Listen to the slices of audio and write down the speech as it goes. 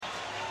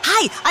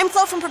Hi, I'm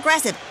Flo from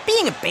Progressive.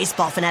 Being a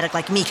baseball fanatic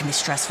like me can be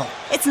stressful.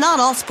 It's not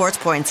all sports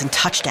points and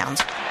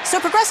touchdowns. So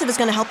Progressive is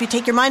going to help you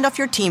take your mind off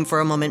your team for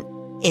a moment.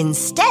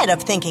 Instead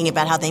of thinking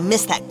about how they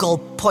missed that goal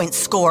point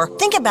score,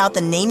 think about the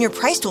Name Your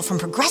Price tool from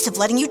Progressive,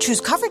 letting you choose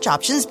coverage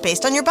options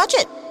based on your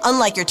budget,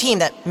 unlike your team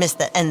that missed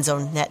the end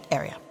zone net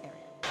area.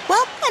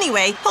 Well,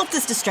 anyway, hope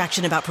this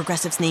distraction about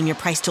Progressive's Name Your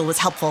Price tool was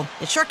helpful.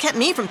 It sure kept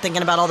me from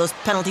thinking about all those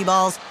penalty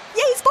balls.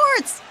 Yay,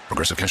 sports!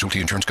 Progressive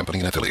Casualty Insurance Company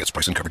and Affiliates.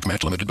 Price and coverage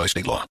match limited by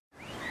state law.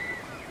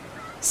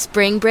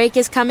 Spring break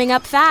is coming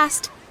up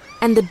fast,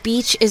 and the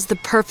beach is the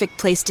perfect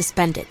place to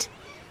spend it.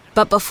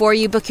 But before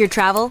you book your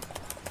travel,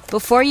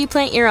 before you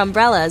plant your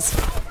umbrellas,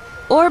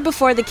 or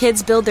before the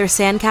kids build their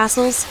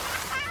sandcastles,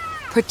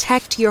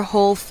 protect your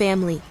whole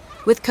family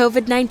with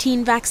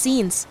COVID-19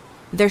 vaccines.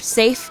 They're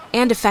safe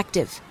and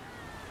effective.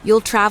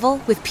 You'll travel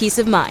with peace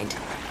of mind.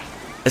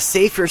 A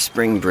safer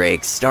spring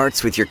break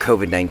starts with your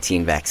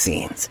COVID-19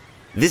 vaccines.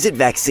 Visit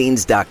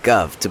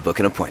vaccines.gov to book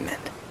an appointment.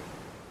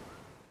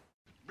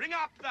 Bring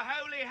up the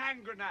holy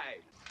hand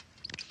grenade.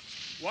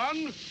 1,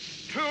 2,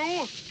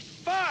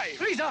 5.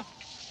 3, sir.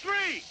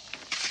 3.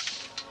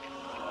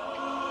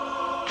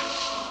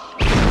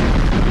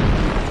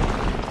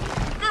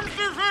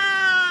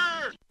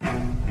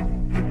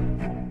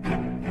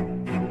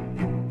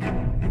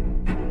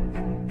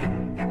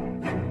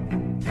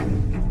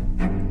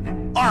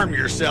 Arm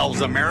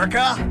yourselves,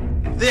 America.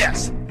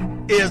 This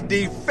is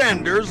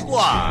Defenders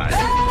Live.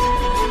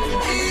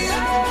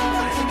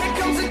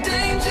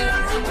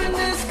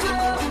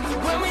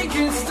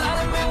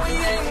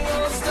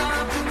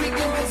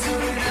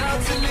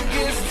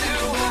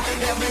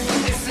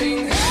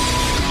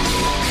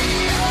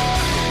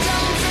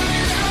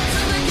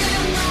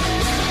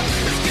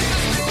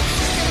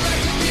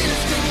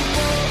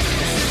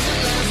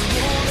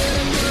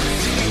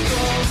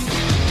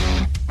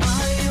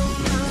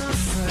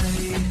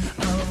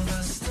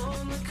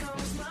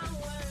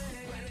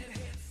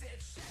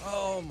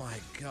 Oh my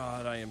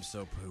God, I am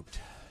so pooped.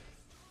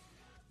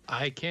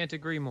 I can't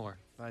agree more.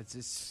 It's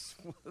just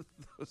one of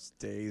those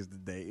days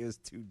today. It was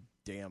too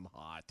damn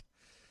hot.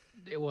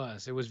 It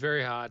was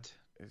very hot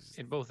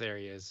in both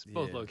areas,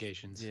 both Yes.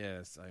 locations.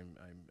 Yes, I'm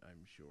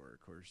sure.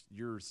 Of course,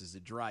 yours is a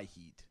dry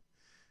heat.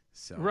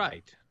 So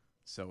Right.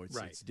 So it's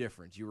Right. it's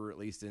different. You were at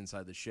least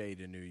inside the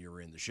shade and knew you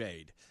were in the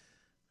shade.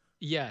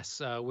 Yes,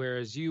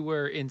 whereas you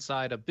were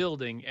inside a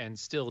building and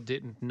still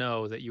didn't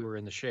know that you were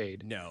in the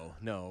shade. No.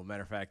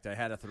 Matter of fact, I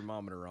had a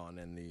thermometer on,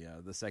 and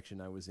the section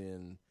I was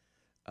in,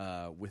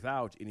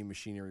 without any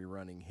machinery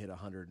running, hit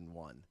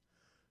 101.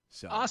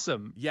 So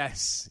Awesome.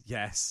 Yes.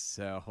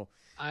 So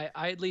I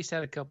at least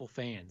had a couple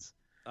fans.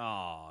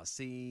 oh,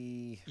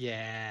 see,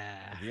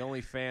 Yeah. the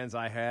only fans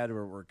I had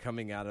were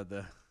coming out of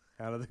the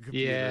computer.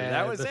 Yeah,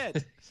 That was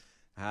it.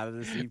 Out of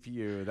the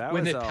CPU. That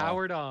When was it all.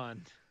 powered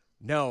on.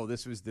 No,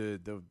 this was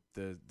the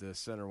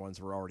center ones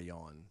were already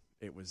on.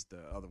 It was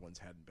the other ones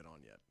hadn't been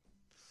on yet.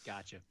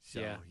 Gotcha.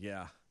 So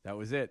yeah, that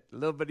was it. A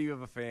little bit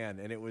of a fan,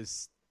 and it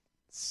was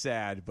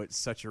sad, but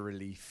such a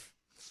relief.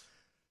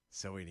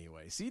 So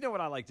anyway, so you know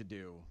what I like to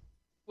do?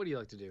 What do you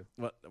like to do?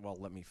 Well,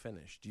 let me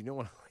finish. Do you know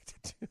what I like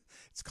to do?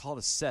 It's called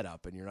a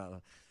setup, and you're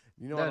not.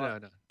 You know No,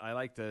 what? no. I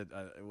like to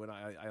when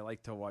I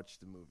like to watch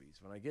the movies.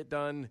 When I get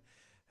done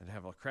and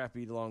have a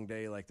crappy long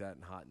day like that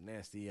and hot and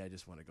nasty, I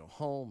just want to go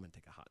home and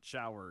take a hot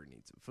shower and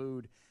eat some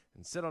food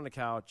and sit on the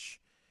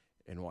couch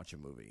and watch a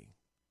movie.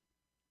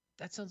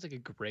 That sounds like a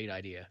great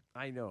idea.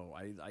 I know.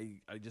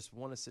 I just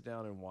want to sit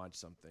down and watch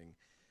something.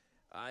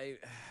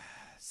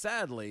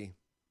 Sadly,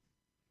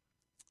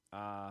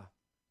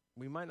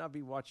 we might not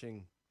be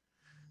watching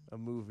a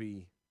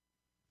movie.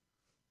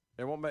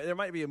 There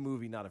might be a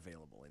movie not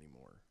available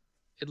anymore.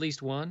 At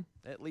least one?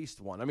 At least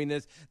one. I mean,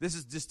 this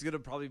is just going to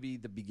probably be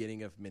the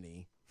beginning of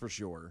many, for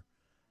sure.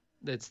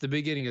 That's the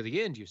beginning of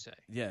the end, you say?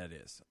 Yeah, it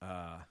is.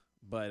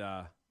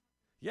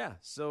 Yeah.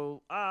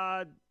 So,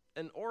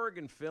 an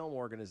Oregon film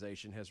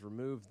organization has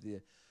removed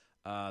the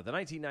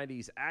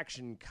 1990s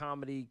action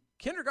comedy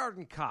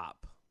Kindergarten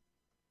Cop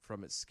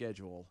from its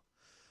schedule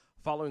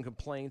following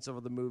complaints over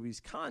the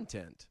movie's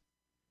content.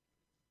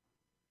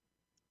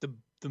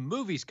 The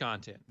movie's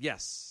content?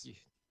 Yes.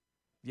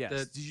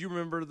 Yes. Do you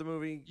remember the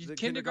movie? The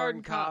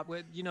Kindergarten Cop.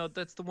 With,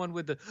 that's the one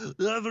with the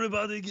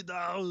everybody get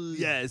down.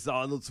 Yes,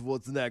 Arnold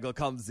Schwarzenegger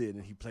comes in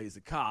and he plays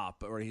a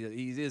cop, or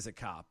he is a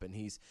cop, and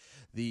he's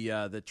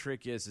the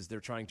trick is they're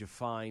trying to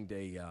find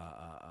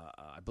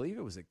I believe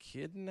it was a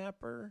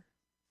kidnapper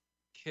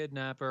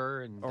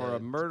And or a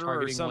murderer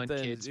or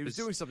something. He was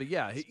doing something.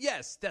 Yeah.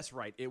 Yes, that's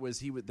right. It was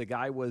the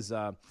guy was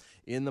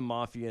in the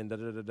mafia and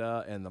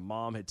and the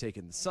mom had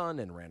taken the son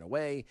and ran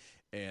away,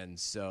 and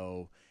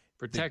so.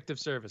 Protective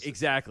services.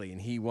 Exactly,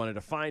 and he wanted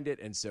to find it,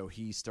 and so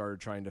he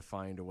started trying to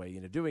find a way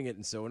into doing it.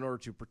 And so in order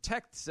to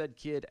protect said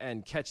kid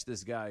and catch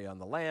this guy on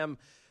the lam,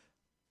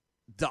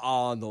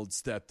 Arnold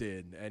stepped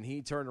in, and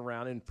he turned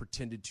around and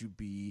pretended to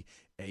be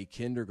a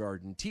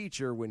kindergarten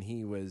teacher when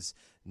he was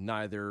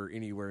neither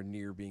anywhere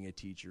near being a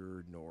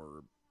teacher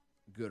nor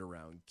good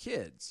around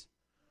kids.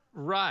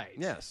 Right.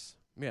 Yes.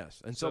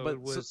 And so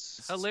it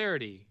was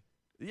hilarity.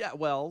 Yeah,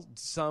 well,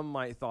 some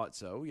might thought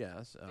so,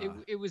 yes.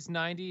 It was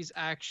 90s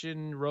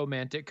action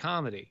romantic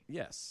comedy.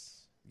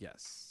 Yes.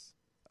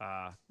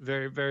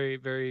 Very, very,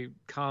 very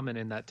common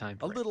in that time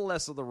A frame. little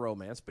less of the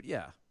romance, but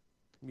yeah.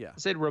 I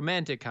said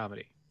romantic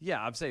comedy.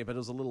 Yeah, I'm saying, but it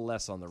was a little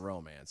less on the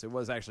romance. It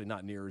was actually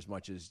not near as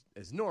much as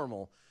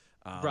normal.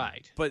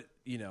 Right. But,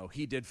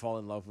 he did fall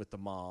in love with the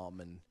mom,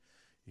 and,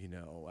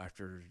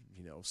 after,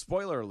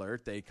 spoiler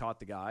alert, they caught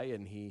the guy,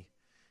 and he,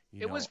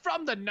 It was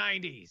from the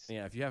 90s.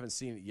 Yeah, if you haven't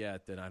seen it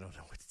yet, then I don't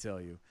know what to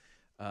tell you.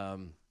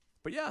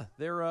 But yeah,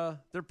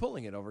 they're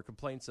pulling it over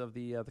complaints of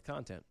the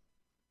content.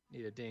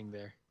 Need a ding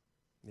there.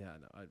 Yeah,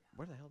 no.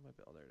 Where the hell is my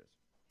bell? There it is.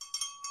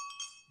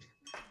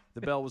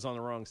 The bell was on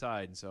the wrong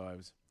side, and so I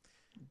was.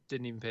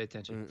 Didn't even pay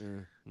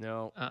attention.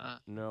 No.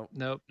 No.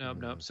 Nope.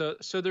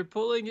 So they're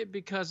pulling it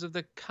because of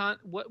the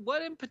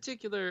What in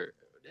particular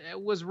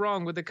was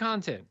wrong with the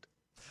content?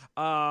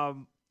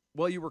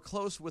 Well, you were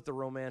close with the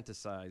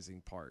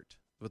romanticizing part.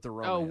 With the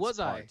romance. Oh, was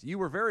part. I? You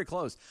were very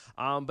close.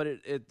 But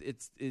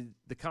it's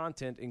the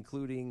content,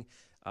 including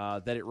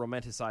that it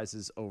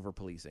romanticizes over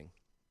policing.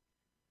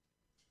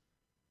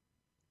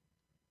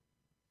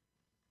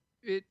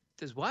 It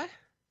does what?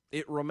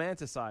 It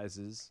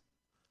romanticizes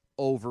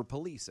over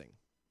policing.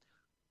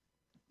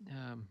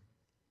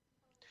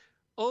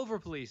 Over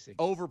policing.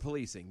 Over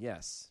policing,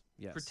 yes.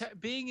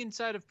 Being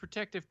inside of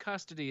protective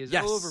custody is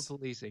Yes. over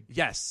policing.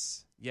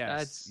 Yes.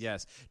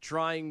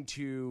 Trying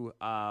to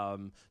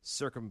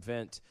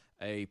circumvent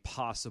a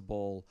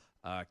possible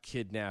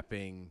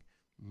kidnapping,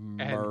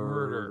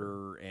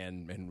 murder,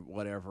 and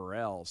whatever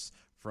else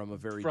from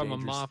a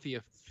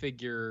mafia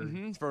figure.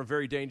 From a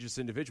very dangerous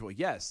individual.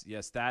 Yes,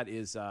 that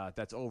is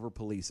that's over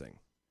policing.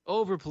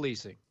 Over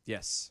policing.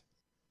 Yes,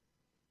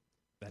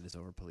 that is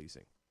over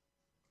policing.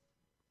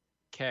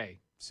 Okay.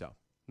 So.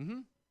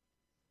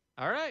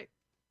 All right.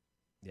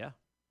 Yeah.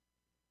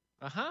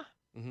 Uh-huh.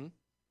 Mm-hmm.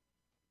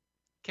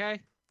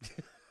 Okay.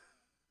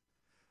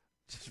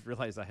 Just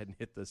realized I hadn't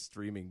hit the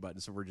streaming button,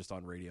 so we're just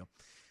on radio.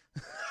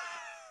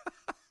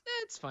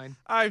 It's fine.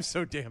 I'm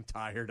so damn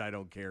tired, I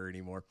don't care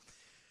anymore.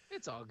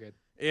 It's all good.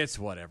 It's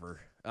whatever.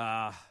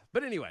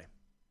 But anyway,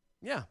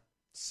 yeah.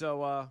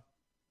 So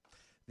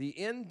the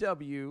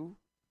NW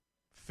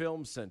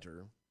Film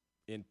Center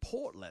in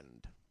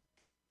Portland.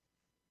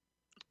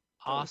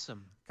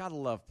 Awesome. Gotta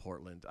love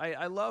Portland.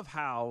 I love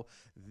how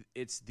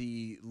it's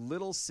the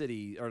little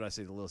city, or did I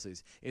say the little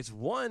cities? It's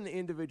one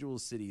individual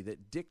city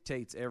that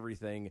dictates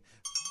everything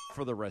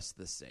for the rest of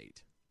the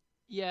state.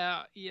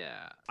 Yeah.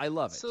 I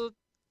love it. So,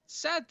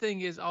 sad thing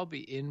is, I'll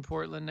be in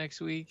Portland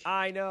next week.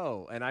 I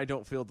know, and I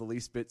don't feel the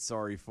least bit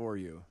sorry for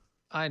you.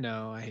 I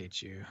know. I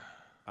hate you.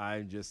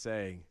 I'm just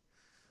saying.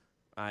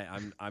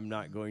 I'm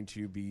not going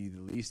to be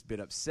the least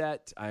bit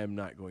upset. I am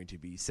not going to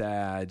be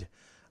sad.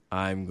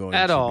 I'm going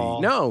at to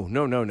all. be no.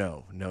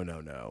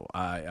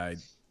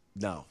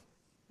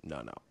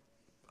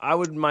 I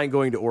wouldn't mind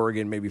going to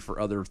Oregon maybe for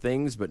other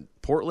things, but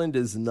Portland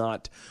is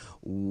not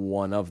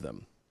one of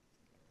them.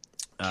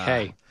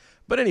 Okay.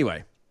 But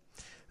anyway,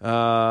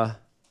 the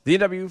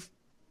NW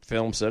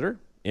Film Center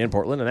in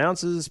Portland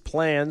announces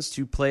plans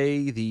to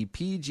play the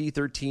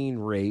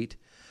PG-13 rate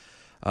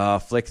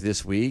flick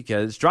this week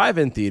as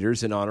drive-in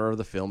theaters in honor of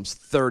the film's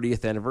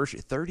 30th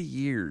anniversary. 30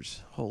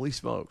 years. Holy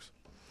smokes.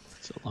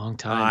 It's a long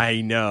time.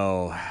 I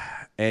know.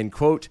 And,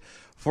 quote,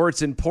 for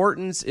its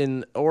importance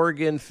in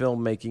Oregon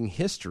filmmaking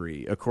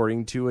history,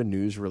 according to a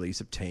news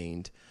release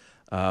obtained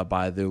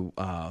by the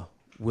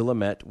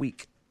Willamette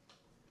Week,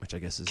 which I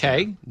guess is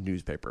a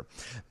newspaper.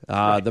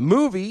 Right. The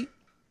movie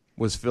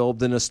was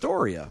filmed in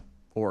Astoria,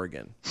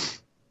 Oregon,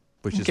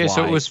 which is why...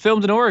 so it was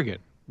filmed in Oregon.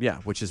 Yeah,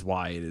 which is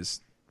why it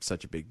is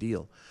such a big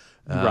deal.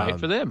 Right,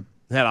 for them.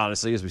 And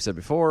honestly, as we said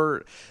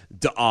before,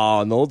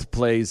 Donald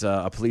plays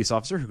a police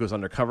officer who goes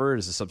undercover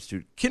as a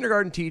substitute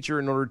kindergarten teacher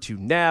in order to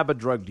nab a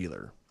drug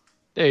dealer.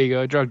 There you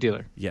go, a drug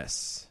dealer.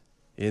 Yes.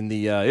 In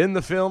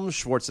the film,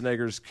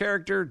 Schwarzenegger's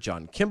character,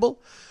 John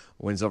Kimball,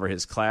 wins over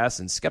his class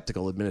and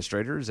skeptical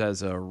administrators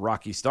after a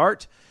rocky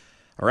start,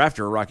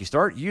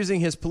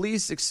 using his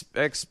police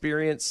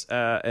experience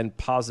and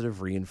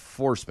positive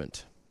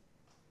reinforcement.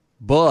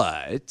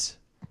 But...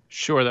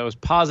 Sure, that was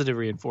positive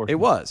reinforcement.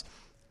 It was.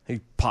 He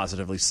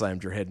positively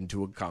slammed your head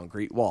into a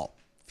concrete wall.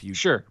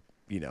 Sure.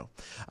 No,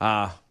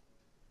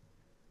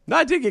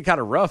 it did get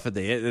kind of rough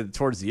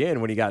towards the end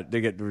when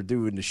they get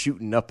doing the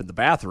shooting up in the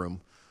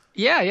bathroom.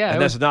 Yeah.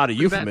 And that's not a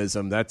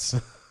euphemism.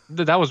 That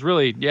was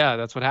really,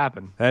 that's what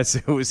happened.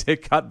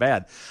 It got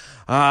bad.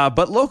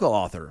 But local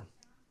author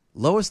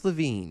Lois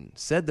Levine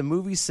said the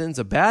movie sends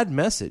a bad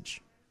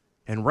message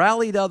and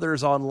rallied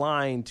others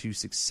online to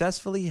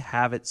successfully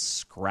have it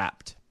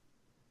scrapped.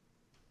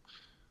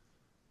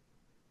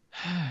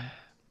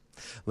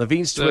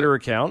 Levine's Twitter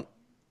account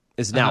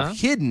is now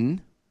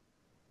hidden,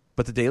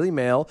 but the Daily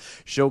Mail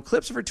show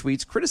clips of her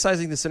tweets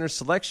criticizing the center's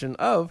selection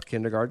of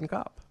Kindergarten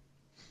Cop.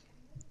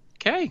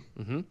 Okay.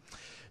 Mm-hmm.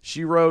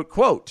 She wrote,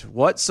 quote,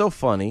 "What's so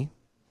funny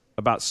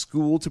about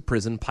school to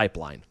prison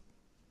pipeline?"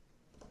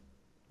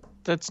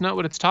 That's not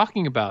what it's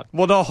talking about.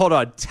 Well, no, hold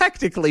on.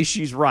 Technically,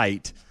 she's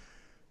right.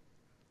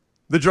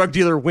 The drug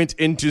dealer went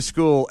into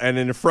school and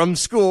then from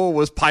school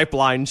was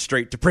pipelined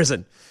straight to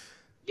prison.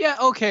 Yeah,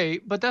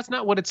 okay, but that's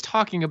not what it's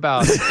talking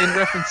about in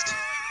reference to...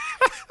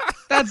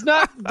 That's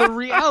not the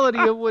reality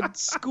of what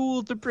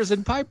school to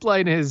prison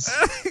pipeline is.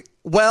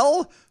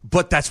 Well,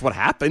 but that's what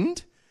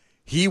happened.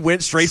 He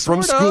went straight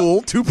from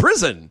school to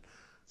prison.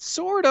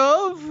 Sort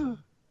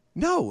of.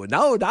 No,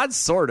 not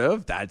sort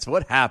of. That's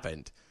what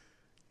happened.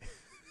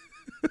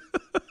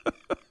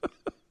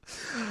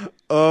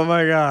 Oh,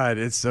 my God.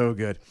 It's so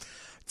good.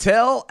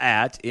 Tell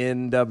at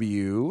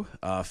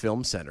NW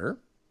Film Center,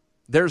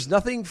 there's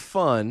nothing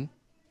fun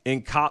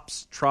in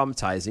cops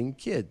traumatizing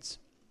kids.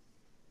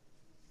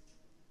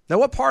 Now,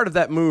 what part of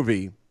that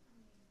movie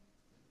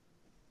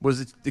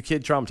was the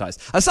kid traumatized?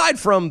 Aside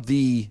from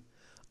the...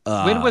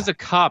 when was a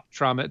cop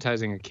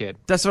traumatizing a kid?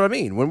 That's what I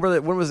mean. When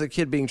was a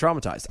kid being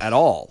traumatized at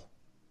all?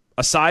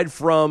 Aside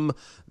from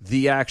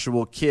the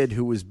actual kid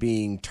who was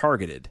being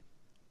targeted.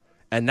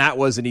 And that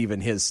wasn't even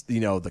his,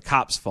 the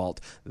cop's fault.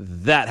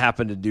 That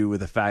happened to do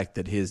with the fact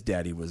that his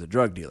daddy was a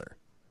drug dealer.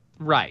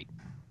 Right.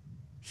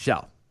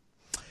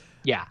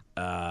 Yeah.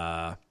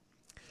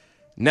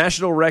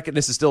 National Reckoning,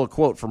 this is still a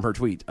quote from her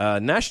tweet.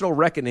 National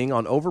Reckoning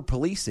on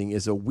Over-Policing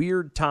is a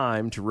weird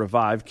time to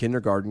revive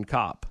Kindergarten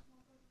Cop.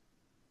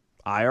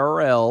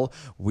 IRL,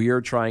 we are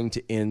trying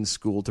to end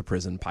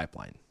school-to-prison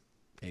pipeline.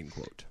 End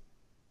quote.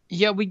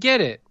 Yeah, we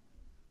get it.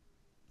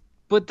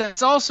 But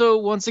that's also,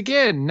 once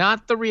again,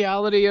 not the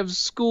reality of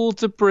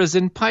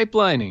school-to-prison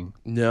pipelining.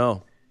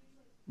 No.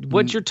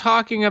 What you're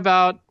talking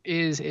about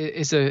is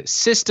a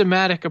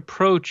systematic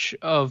approach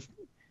of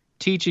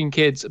teaching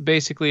kids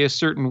basically a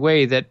certain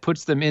way that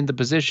puts them in the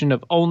position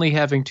of only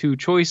having two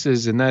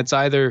choices, and that's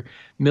either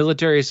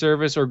military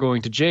service or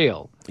going to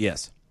jail.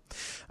 Yes.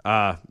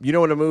 You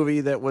know, in a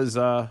movie that was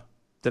that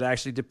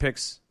actually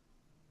depicts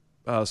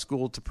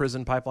school to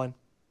prison pipeline?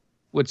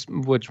 Which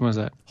was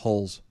that?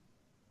 Holes.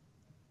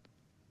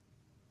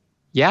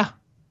 Yeah.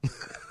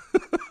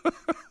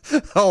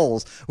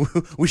 Holes.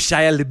 With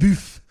Shia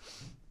LaBeouf.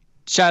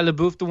 Shia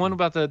LaBeouf, the one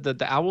about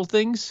the owl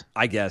things?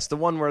 I guess. The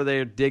one where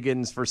they're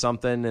digging for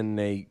something and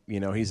they,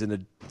 he's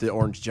in the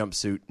orange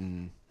jumpsuit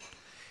and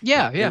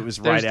yeah. It was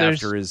right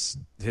after his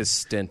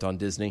stint on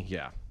Disney.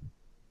 Yeah.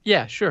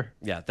 Yeah, sure.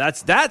 Yeah,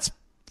 that's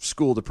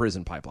school to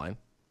prison pipeline.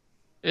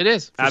 It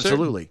is.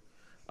 Absolutely.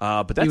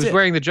 But that's he was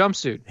wearing the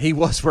jumpsuit. He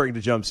was wearing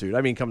the jumpsuit.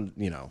 I mean,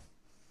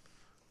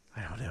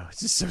 I don't know.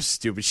 It's just so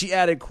stupid. She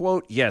added,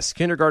 quote, yes,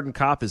 Kindergarten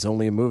Cop is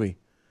only a movie.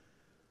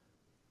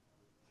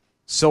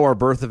 So are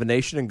Birth of a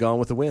Nation and Gone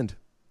with the Wind.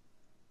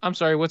 I'm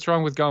sorry, what's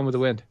wrong with Gone with the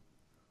Wind?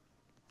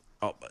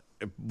 Oh,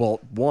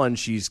 well, one,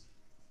 she's,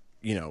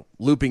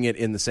 looping it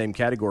in the same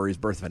category as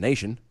Birth of a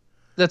Nation.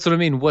 That's what I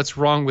mean. What's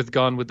wrong with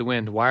Gone with the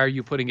Wind? Why are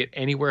you putting it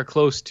anywhere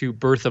close to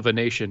Birth of a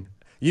Nation?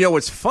 You know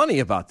what's funny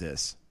about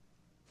this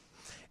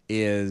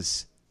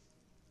is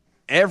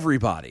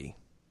everybody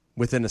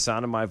within the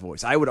sound of my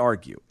voice, I would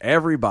argue,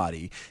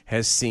 everybody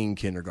has seen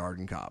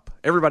Kindergarten Cop.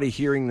 Everybody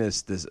hearing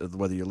this,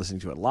 whether you're listening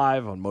to it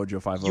live on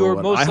Mojo 501,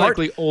 you're most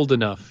likely old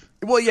enough.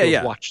 Well,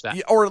 yeah, watch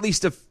that, or at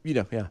least if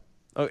yeah.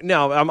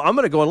 Now I'm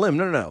going to go on a limb.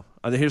 No.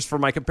 Here's for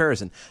my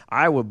comparison.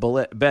 I would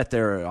bet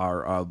there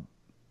are a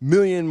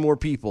million more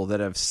people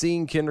that have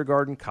seen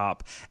Kindergarten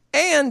Cop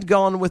and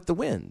Gone with the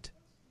Wind.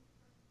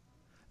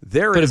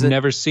 But have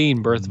never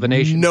seen Birth of a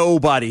Nation.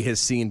 Nobody has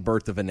seen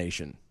Birth of a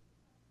Nation.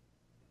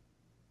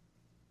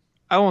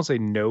 I won't say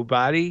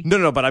nobody.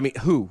 No, but I mean,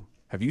 who?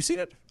 Have you seen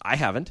it? I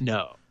haven't.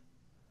 No,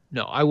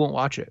 I won't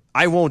watch it.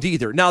 I won't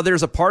either. Now,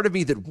 there's a part of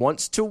me that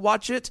wants to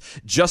watch it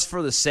just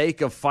for the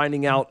sake of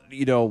finding out,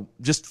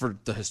 just for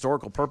the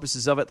historical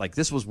purposes of it. Like,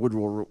 this was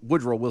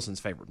Woodrow Wilson's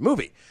favorite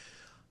movie.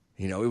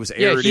 It was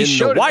aired in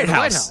the White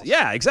House.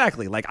 Yeah,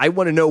 exactly. Like, I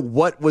want to know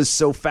what was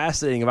so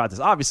fascinating about this.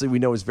 Obviously, we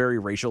know it's very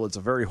racial. It's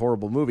a very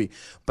horrible movie.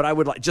 But I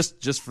would like,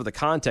 just for the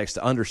context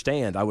to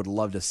understand, I would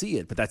love to see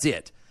it. But that's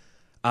it.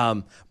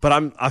 But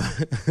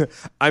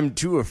I'm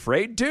too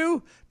afraid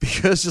to,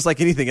 because just like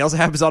anything else that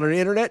happens on the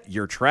internet,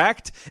 you're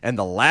tracked, and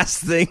the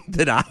last thing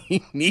that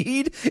I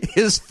need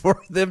is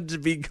for them to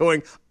be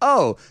going,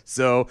 oh,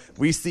 so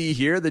we see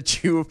here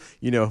that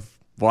you've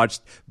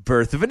watched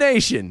Birth of a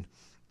Nation.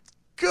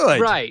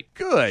 Good, right?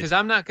 Good, because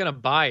I'm not gonna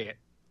buy it.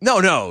 No.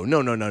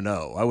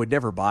 I would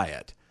never buy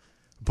it.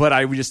 But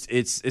I would just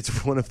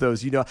it's one of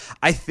those.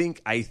 I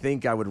think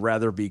I would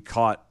rather be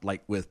caught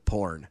like with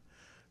porn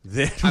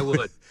than I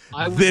would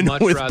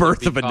much with rather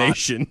Birth be of a caught.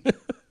 Nation.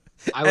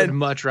 I would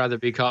much rather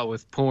be caught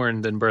with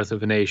porn than Birth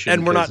of a Nation.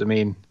 And we're not. I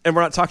mean, and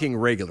we're not talking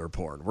regular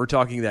porn. We're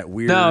talking that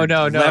weird. No.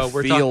 Left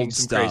We're field talking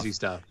some stuff. crazy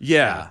stuff.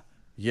 Yeah.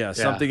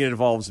 Something that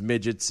involves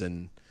midgets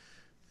and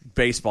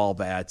baseball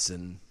bats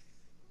and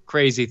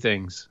crazy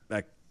things.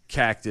 A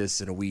cactus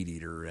and a weed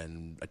eater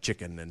and a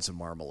chicken and some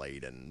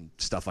marmalade and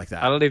stuff like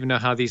that. I don't even know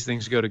how these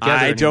things go together.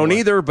 I don't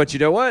either. But you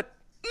know what?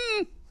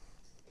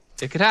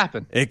 It could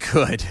happen. It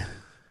could.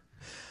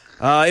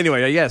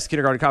 Anyway, yes,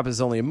 Kindergarten Cop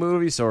is only a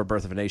movie, so are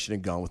Birth of a Nation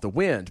and Gone with the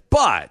Wind.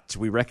 But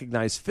we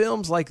recognize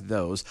films like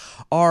those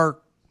are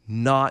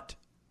not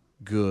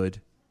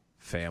good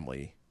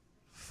family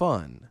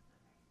fun.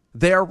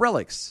 They are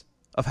relics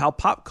of how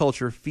pop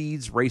culture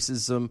feeds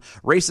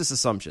racist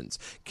assumptions.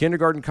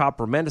 Kindergarten Cop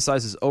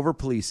romanticizes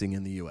over-policing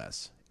in the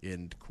U.S.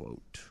 End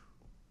quote.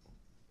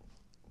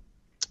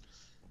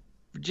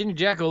 Virginia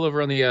Jackal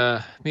over on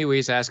the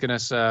MeWe's asking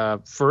us,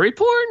 furry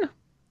porn?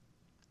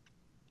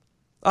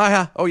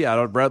 Oh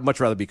yeah, I'd much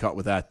rather be caught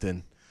with that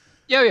than.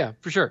 Yeah,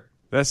 for sure.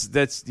 That's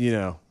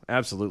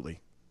absolutely.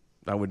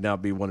 I would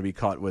not want to be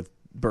caught with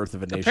Birth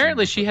of a Nation.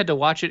 Apparently, she had to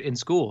watch it in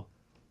school.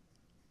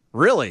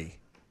 Really?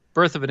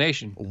 Birth of a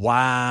Nation.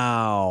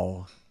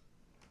 Wow.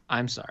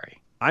 I'm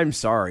sorry.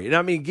 And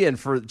I mean, again,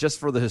 for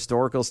the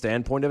historical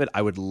standpoint of it,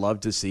 I would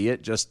love to see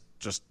it just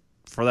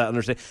for that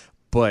understanding.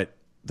 But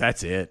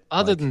that's it.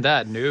 Other than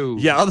that, no.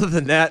 Yeah, other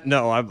than that,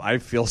 no. I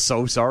feel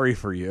so sorry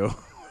for you.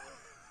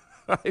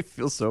 I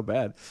feel so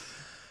bad.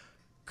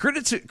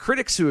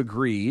 Critics who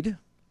agreed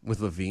with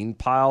Levine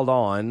piled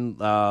on,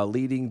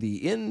 leading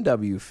the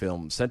NW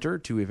Film Center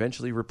to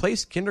eventually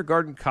replace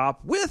Kindergarten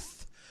Cop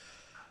with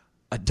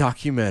a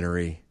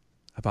documentary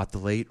about the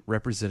late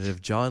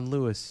Representative John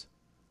Lewis,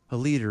 a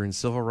leader in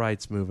civil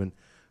rights movement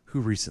who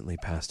recently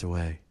passed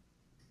away.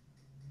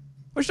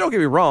 Which, don't get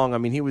me wrong, I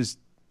mean, he was,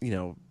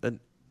 a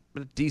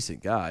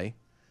decent guy.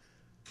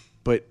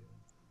 But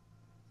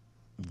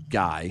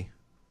guy.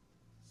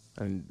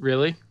 And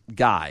really?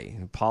 Guy.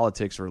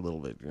 Politics are a little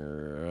bit,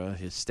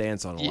 his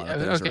stance on a lot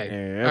of things.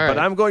 Okay. But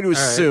I'm going to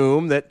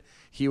assume that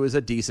he was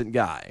a decent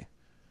guy.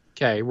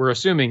 Okay, we're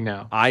assuming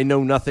now. I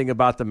know nothing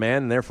about the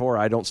man, and therefore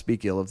I don't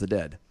speak ill of the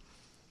dead.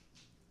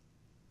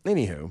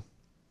 Anywho,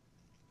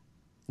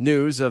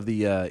 news of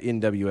the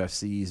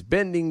NWFC's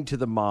bending to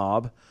the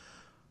mob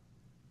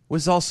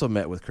was also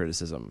met with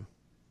criticism.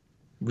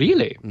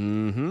 Really?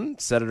 Mm-hmm.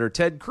 Senator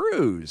Ted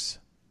Cruz,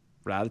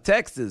 out of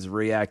Texas,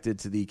 reacted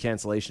to the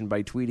cancellation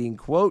by tweeting,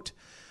 quote,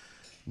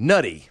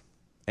 "Nutty.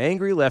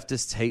 Angry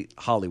leftists hate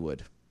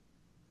Hollywood.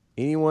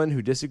 Anyone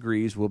who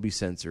disagrees will be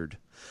censored.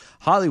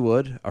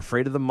 Hollywood,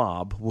 afraid of the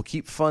mob, will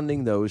keep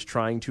funding those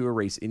trying to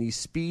erase any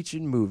speech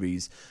in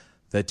movies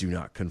that do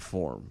not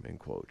conform," end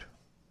quote.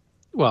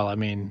 Well, I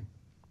mean,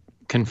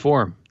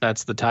 conform.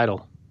 That's the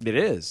title. It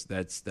is.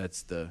 That's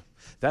the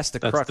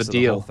crux of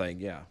the whole thing.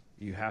 Yeah,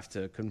 you have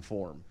to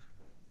conform.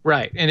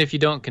 Right, and if you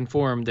don't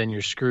conform, then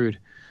you're screwed.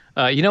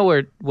 You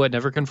know what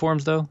never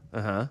conforms though?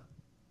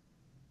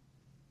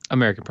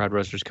 American Pride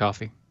Roasters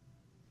coffee.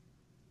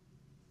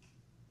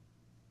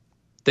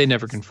 They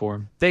never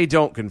conform. They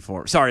don't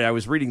conform. Sorry, I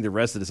was reading the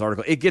rest of this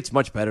article. It gets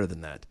much better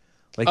than that.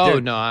 Like,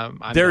 I'm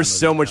there's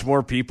so much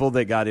more people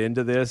that got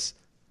into this.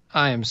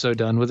 I am so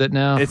done with it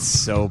now. It's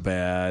so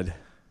bad.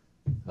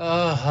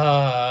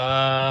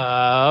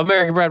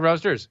 American Pride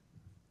Roasters.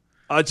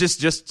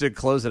 Just to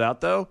close it out,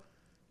 though,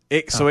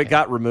 it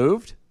got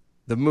removed.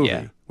 The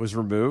movie was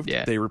removed.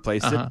 Yeah. They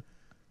replaced it.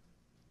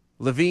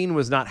 Levine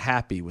was not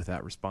happy with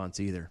that response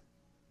either.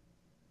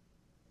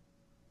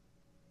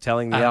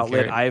 Telling the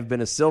outlet, "I have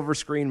been a Silver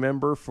Screen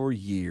member for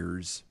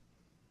years."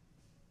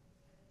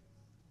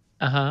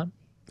 And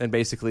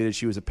basically that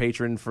she was a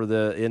patron for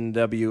the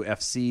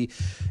NWFC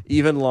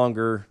even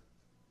longer.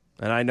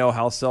 And I know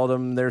how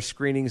seldom their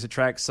screenings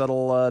attract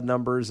subtle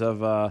numbers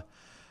of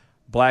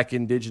Black,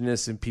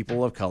 Indigenous, and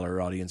people of color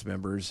audience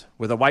members.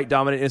 With a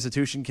white-dominant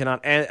institution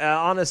cannot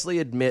honestly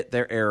admit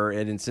their error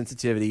and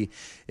insensitivity,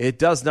 it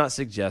does not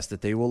suggest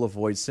that they will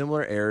avoid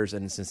similar errors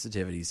and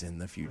insensitivities in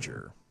the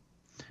future.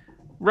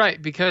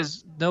 Right,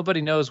 because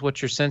nobody knows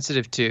what you're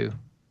sensitive to.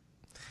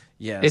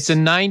 Yes.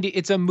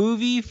 It's a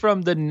movie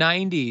from the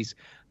 90s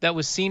that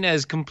was seen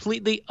as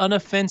completely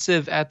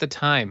unoffensive at the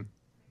time.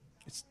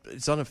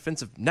 It's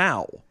unoffensive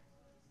now.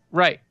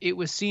 Right. It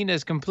was seen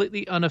as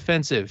completely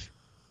unoffensive.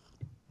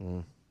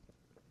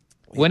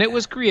 When it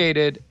was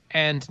created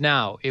and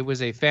now. It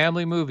was a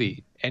family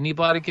movie.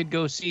 Anybody could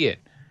go see it.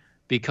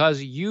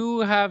 Because you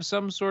have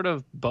some sort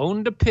of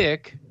bone to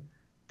pick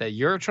that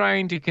you're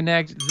trying to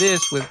connect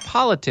this with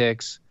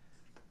politics,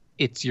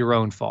 it's your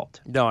own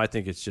fault. No, I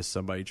think it's just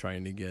somebody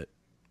trying to get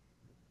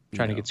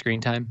screen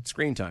time.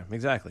 Screen time,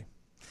 exactly.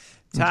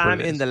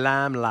 Time in the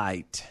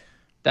limelight.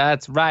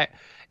 That's right.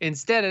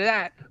 Instead of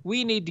that,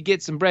 we need to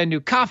get some brand new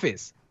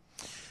coffees.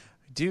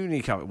 Do you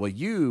need coffee? Well,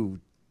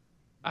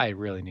 I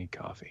really need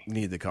coffee.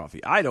 Need the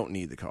coffee. I don't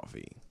need the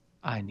coffee.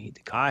 I need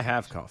the coffee. I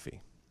have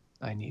coffee.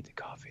 I need the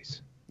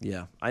coffees.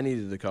 Yeah, I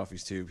needed the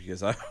coffees too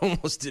because I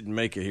almost didn't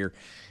make it here.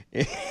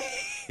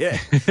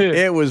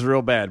 It was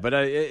real bad. But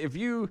if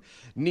you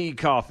need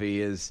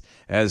coffee,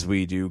 as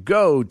we do,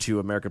 go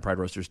to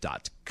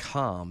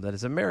AmericanPrideRoasters.com. That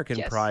is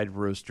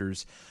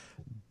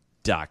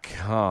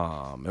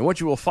AmericanPrideRoasters.com. And what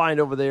you will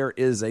find over there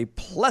is a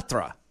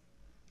plethora.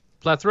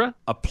 Plethora?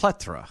 A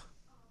plethora.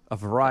 A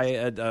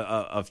variety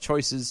of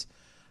choices.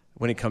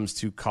 When it comes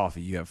to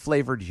coffee, you have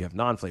flavored, you have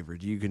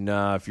non-flavored. You can,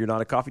 if you're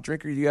not a coffee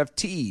drinker, you have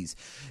teas.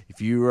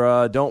 If you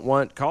don't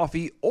want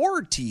coffee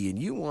or tea and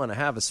you want to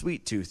have a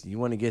sweet tooth, and you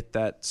want to get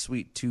that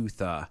sweet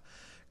tooth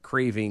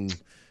craving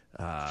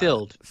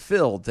filled.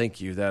 Thank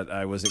you. That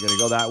I wasn't going to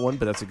go that one,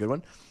 but that's a good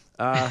one.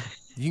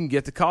 You can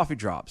get the coffee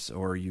drops,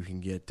 or you can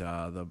get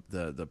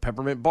the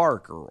peppermint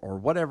bark, or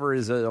whatever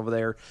is over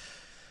there.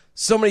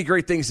 So many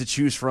great things to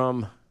choose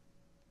from.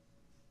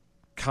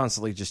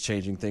 constantly just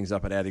changing things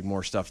up and adding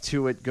more stuff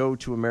to it. Go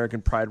to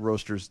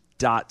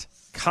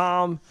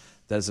AmericanPrideRoasters.com.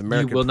 That is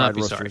American Pride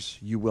Roasters.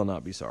 You will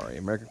not be sorry.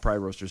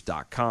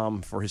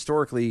 AmericanPrideRoasters.com for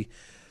historically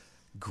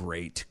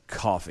great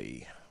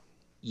coffee.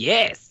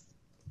 Yes.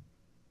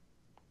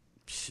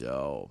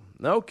 So,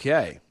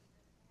 okay.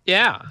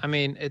 Yeah, I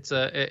mean, it's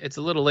a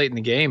little late in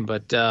the game,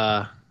 but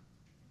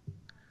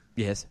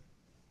yes.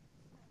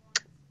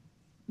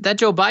 That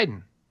Joe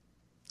Biden.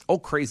 Oh,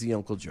 crazy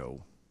Uncle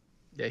Joe.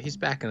 Yeah, he's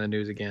back in the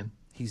news again.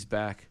 He's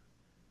back.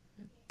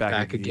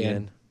 Back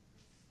again.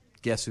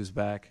 Guess who's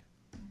back?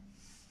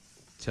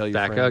 Tell your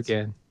back friends.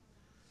 Again.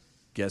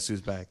 Guess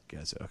who's back?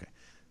 Guess okay.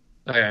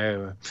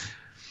 Okay.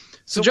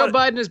 So Joe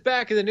Biden is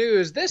back in the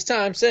news, this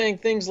time saying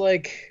things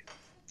like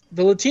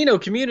the Latino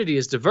community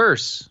is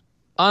diverse,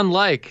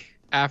 unlike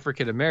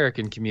African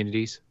American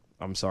communities.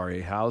 I'm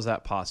sorry. How is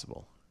that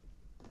possible?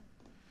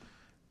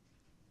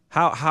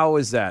 How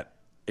is that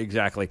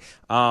exactly?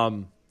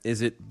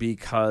 Is it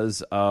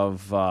because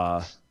of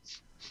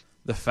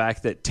the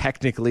fact that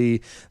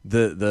technically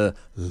the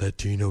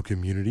Latino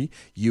community,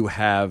 you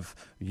have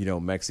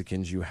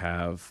Mexicans, you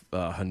have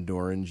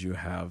Hondurans, you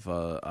have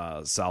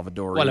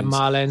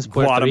Salvadorans,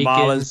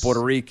 Guatemalans,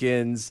 Puerto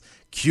Ricans,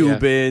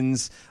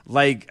 Cubans. Yeah.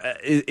 Like,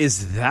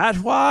 is that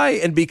why?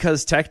 And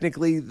because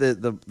technically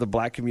the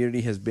black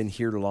community has been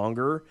here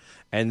longer,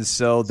 and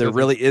so there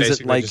really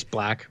isn't like just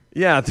black.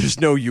 Yeah, there's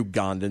no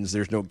Ugandans,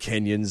 there's no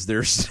Kenyans,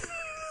 there's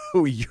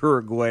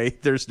Uruguay,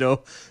 there's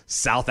no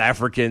South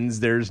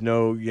Africans, there's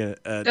no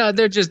no,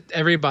 they're just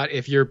everybody.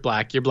 If you're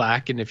black, you're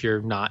black, and if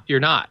you're not, you're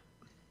not.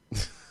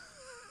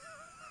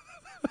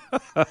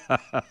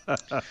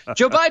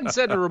 Joe Biden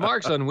said in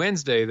remarks on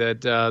Wednesday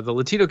that the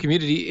Latino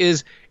community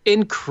is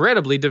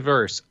incredibly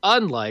diverse,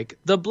 unlike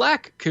the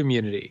black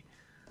community.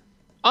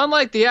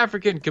 Unlike the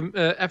African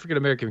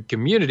American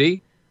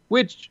community,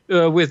 which,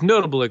 with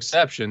notable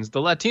exceptions,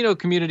 the Latino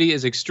community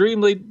is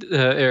incredibly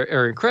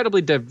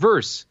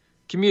diverse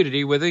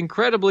community with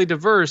incredibly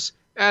diverse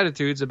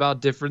attitudes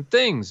about different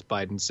things,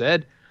 Biden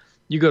said.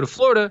 You go to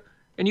Florida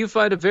and you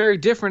find a very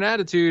different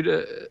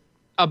attitude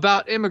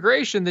about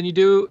immigration than you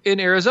do in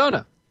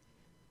Arizona.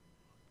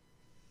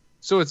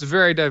 So it's a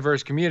very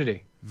diverse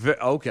community.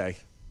 Okay.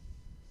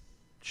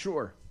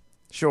 Sure.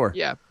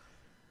 Yeah.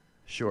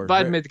 Sure.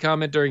 Biden made the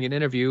comment during an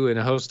interview in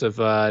a host of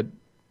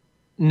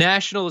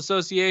National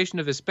Association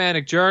of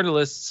Hispanic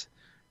Journalists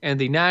and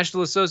the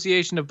National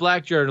Association of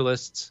Black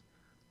Journalists.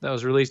 That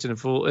was released in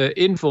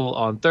full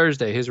on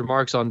Thursday. His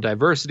remarks on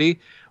diversity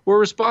were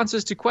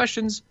responses to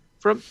questions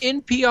from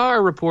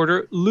NPR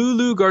reporter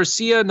Lulu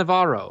Garcia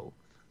Navarro.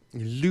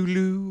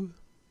 Lulu.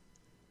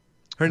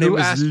 Her name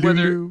is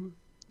Lulu.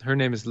 Her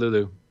name is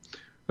Lulu.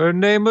 Her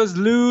name was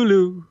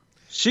Lulu.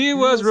 She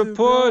was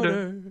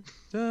reporter.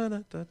 Yeah.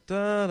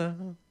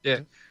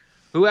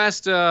 Who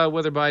asked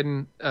whether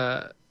Biden,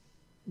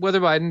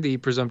 the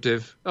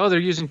presumptive. Oh, they're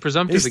using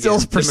presumptive. He's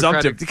still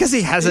presumptive because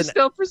he hasn't.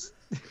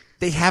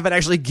 They haven't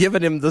actually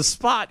given him the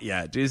spot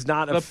yet. He's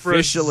not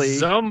officially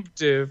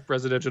presumptive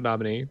presidential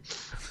nominee.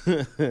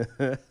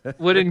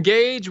 Would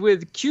engage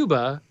with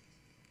Cuba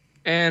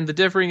and the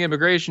differing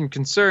immigration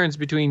concerns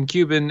between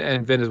Cuban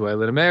and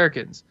Venezuelan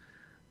Americans.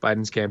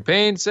 Biden's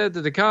campaign said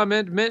that the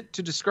comment meant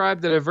to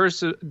describe the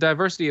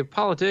diversity of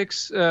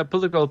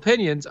political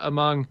opinions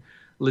among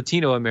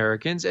Latino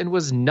Americans and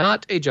was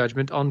not a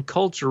judgment on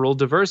cultural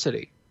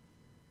diversity.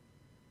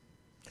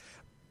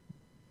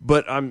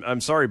 But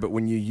I'm sorry, but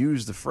when you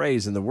use the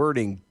phrase and the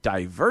wording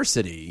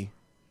diversity,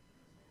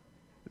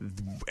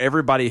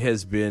 everybody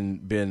has been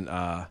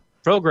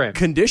programmed,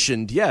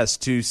 conditioned, yes,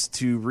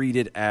 to read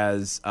it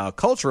as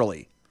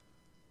culturally,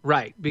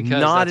 right? Because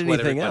not that's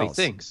anything what else.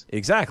 Thinks.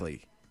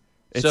 Exactly.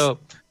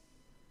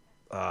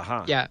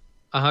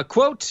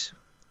 Quote: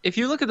 if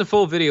you look at the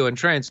full video and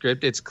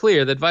transcript, it's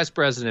clear that Vice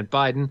President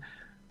Biden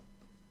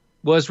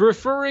was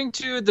referring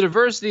to the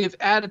diversity of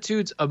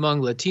attitudes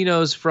among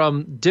Latinos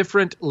from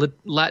different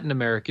Latin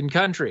American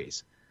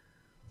countries.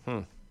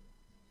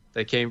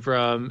 They came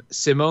from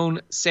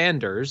Simone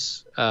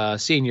Sanders,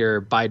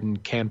 senior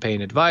Biden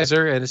campaign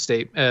advisor, and they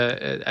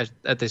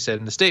said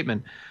in the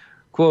statement,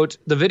 quote,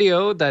 the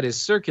video that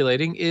is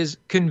circulating is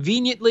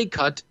conveniently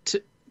cut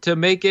to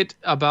make it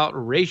about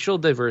racial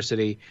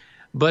diversity,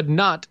 but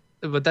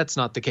that's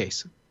not the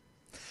case.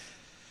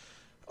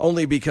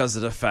 Only because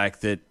of the fact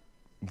that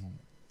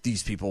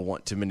these people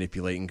want to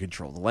manipulate and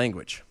control the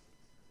language.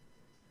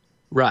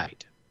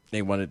 Right.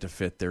 They want it to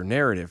fit their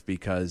narrative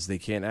because they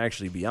can't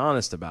actually be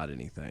honest about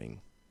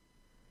anything.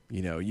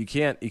 You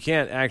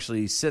can't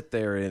actually sit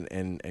there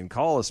and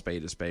call a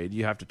spade a spade.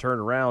 You have to turn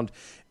around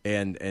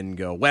and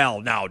go, well,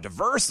 now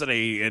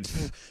diversity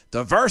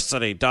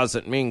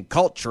doesn't mean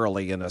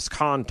culturally in this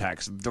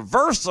context.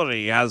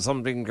 Diversity has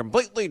something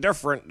completely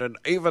different, and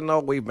even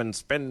though we've been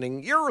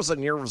spending years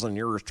and years and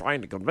years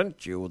trying to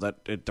convince you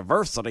that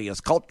diversity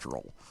is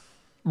cultural.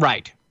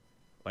 Right.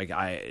 Like,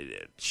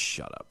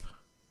 shut up.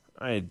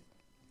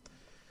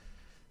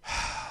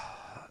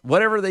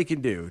 Whatever they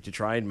can do to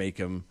try and make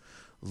them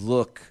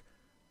look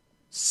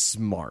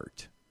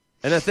smart.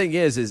 And the thing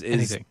is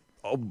anything.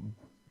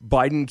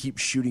 Biden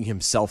keeps shooting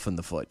himself in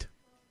the foot.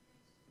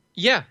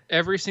 Yeah,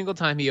 every single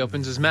time he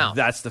opens his mouth.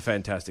 That's the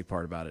fantastic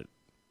part about it,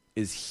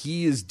 is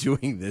he is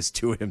doing this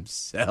to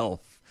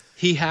himself.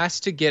 He has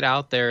to get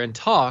out there and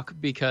talk,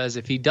 because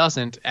if he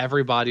doesn't,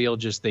 everybody will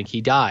just think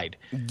he died.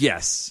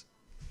 Yes.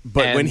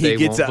 But and when he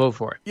gets won't out, vote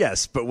for it.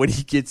 Yes, but when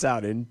he gets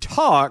out and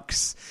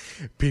talks,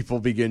 people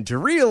begin to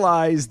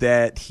realize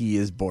that he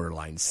is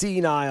borderline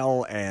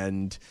senile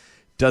and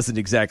doesn't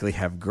exactly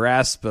have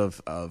grasp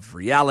of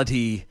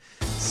reality,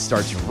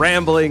 starts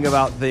rambling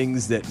about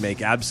things that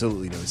make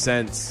absolutely no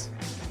sense.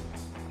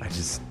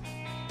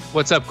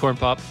 What's up, Corn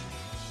Pop?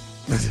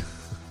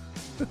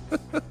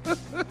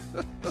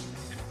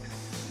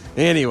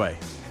 Anyway,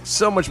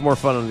 so much more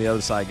fun on the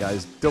other side,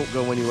 guys. Don't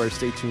go anywhere.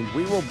 Stay tuned.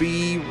 We will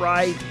be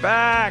right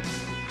back.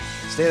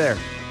 Stay there.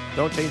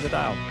 Don't change the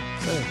dial.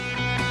 Stay there.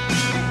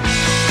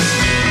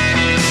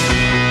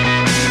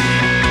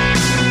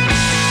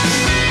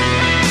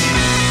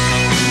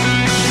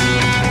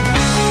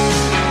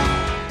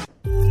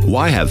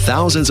 Why have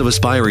thousands of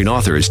aspiring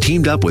authors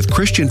teamed up with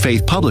Christian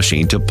Faith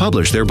Publishing to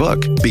publish their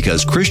book?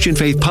 Because Christian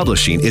Faith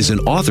Publishing is an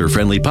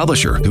author-friendly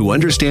publisher who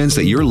understands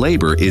that your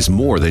labor is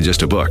more than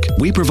just a book.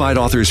 We provide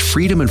authors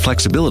freedom and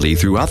flexibility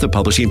throughout the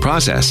publishing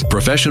process,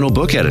 professional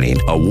book editing,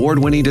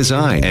 award-winning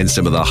design, and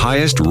some of the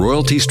highest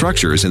royalty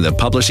structures in the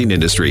publishing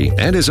industry.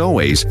 And as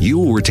always, you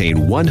will retain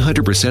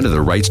 100% of the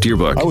rights to your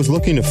book. I was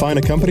looking to find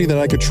a company that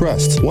I could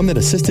trust, one that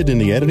assisted in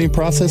the editing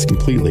process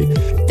completely.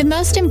 The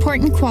most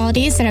important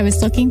qualities that I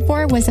was looking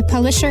for was a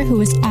publisher who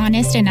was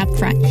honest and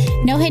upfront,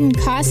 no hidden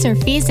costs or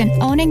fees, and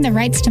owning the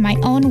rights to my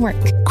own work.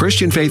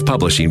 Christian Faith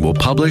Publishing will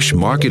publish,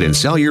 market, and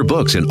sell your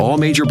books in all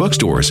major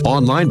bookstores,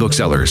 online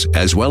booksellers,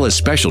 as well as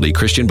specialty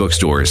Christian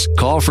bookstores.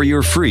 Call for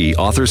your free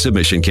author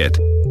submission kit.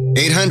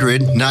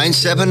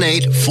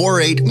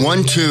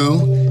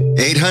 800-978-4812.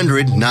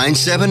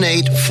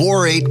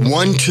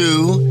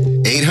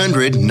 800-978-4812.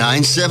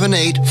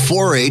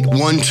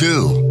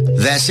 800-978-4812.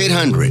 That's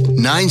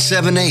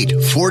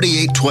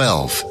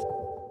 800-978-4812.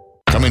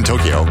 Come in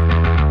Tokyo.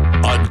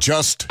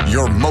 Adjust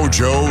your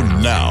mojo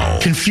now.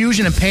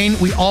 Confusion and pain,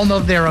 we all know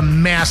they're a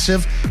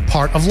massive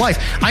part of life.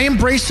 I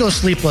embrace those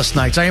sleepless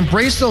nights. I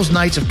embrace those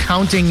nights of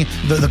counting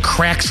the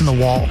cracks in the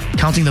wall,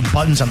 counting the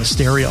buttons on the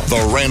stereo.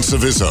 The Rants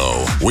of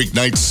Izzo,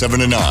 weeknights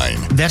 7 to 9.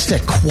 That's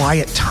that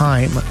quiet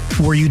time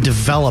where you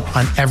develop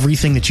on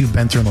everything that you've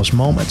been through in those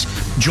moments.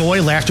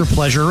 Joy, laughter,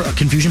 pleasure,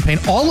 confusion, pain,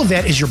 all of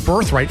that is your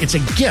birthright. It's a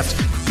gift.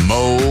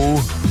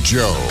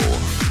 Mojo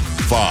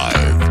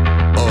 50.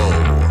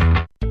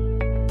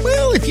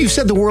 Well, if you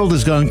said the world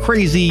has gone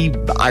crazy,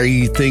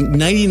 I think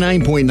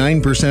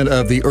 99.9%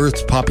 of the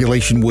Earth's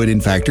population would in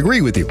fact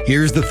agree with you.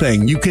 Here's the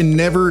thing. You can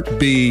never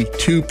be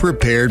too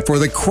prepared for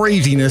the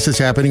craziness that's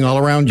happening all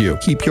around you.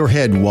 Keep your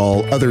head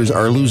while others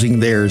are losing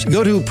theirs.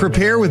 Go to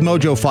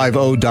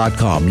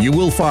preparewithmojo50.com. You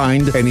will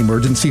find an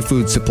emergency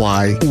food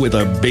supply with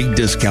a big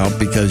discount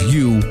because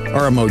you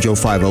are a Mojo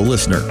 50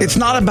 listener. It's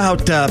not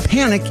about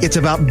panic. It's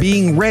about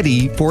being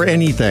ready for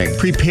anything.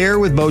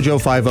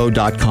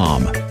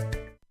 Preparewithmojo50.com.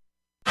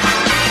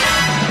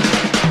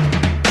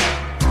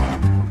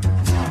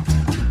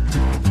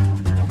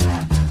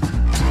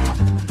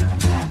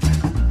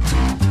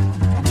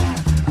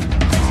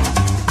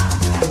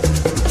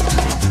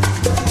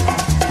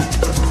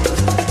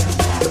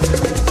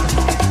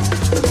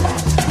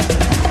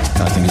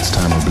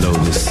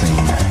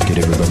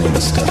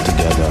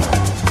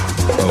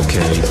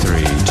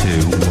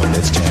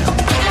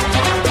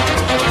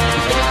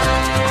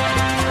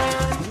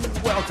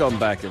 Welcome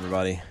back,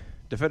 everybody.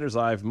 Defenders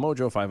Live,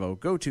 Mojo 50.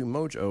 Go to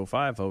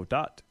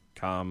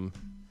mojo50.com.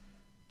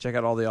 Check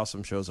out all the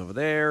awesome shows over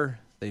there.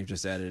 They've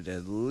just added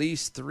at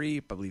least 3, I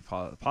believe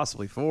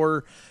possibly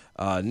 4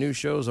 new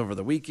shows over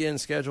the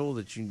weekend schedule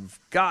that you've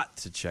got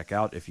to check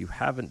out. If you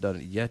haven't done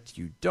it yet,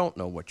 you don't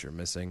know what you're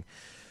missing.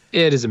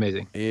 It is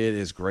amazing. It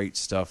is great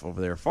stuff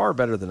over there. Far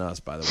better than us,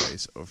 by the way.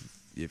 So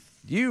if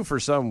you, for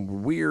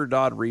some weird,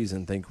 odd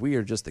reason, think we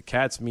are just the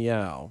cat's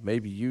meow,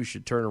 maybe you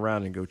should turn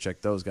around and go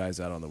check those guys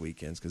out on the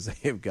weekends because they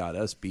have got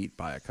us beat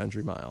by a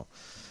country mile.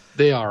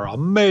 They are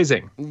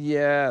amazing.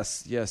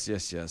 Yes.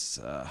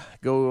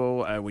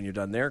 Go when you're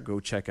done there, go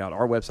check out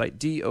our website,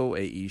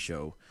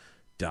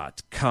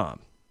 doaeshow.com.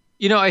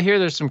 You know, I hear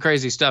there's some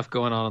crazy stuff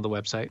going on the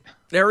website.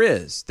 There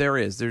is.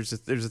 There's a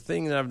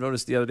thing that I've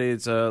noticed the other day.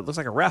 It looks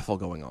like a raffle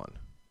going on.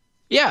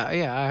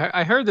 Yeah.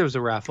 I heard there was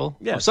a raffle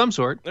of some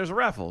sort. There's a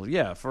raffle,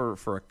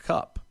 for a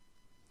cup.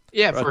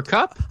 Yeah, for a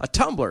cup? A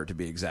tumbler, to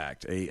be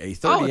exact. A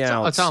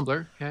 30-ounce. A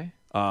tumbler, okay.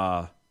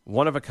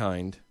 One of a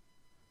kind,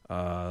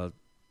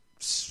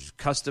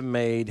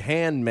 custom-made,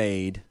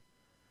 handmade,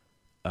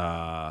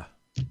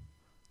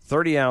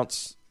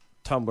 30-ounce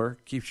tumbler.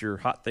 Keeps your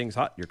hot things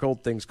hot, your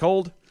cold things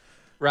cold.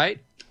 Right.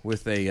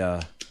 With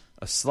a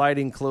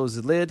sliding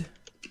closed lid.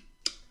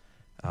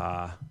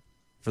 For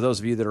those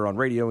of you that are on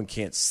radio and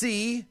can't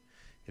see,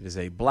 it is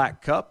a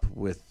black cup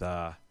with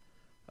a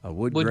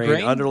wood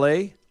grain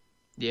underlay.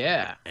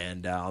 Yeah.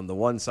 And on the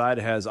one side,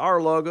 it has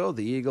our logo,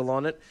 the eagle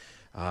on it.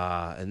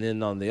 And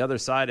then on the other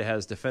side, it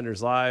has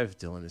Defenders Live,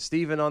 Dylan and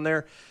Steven on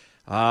there.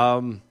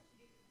 I'm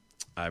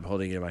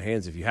holding it in my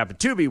hands if you happen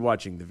to be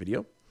watching the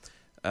video.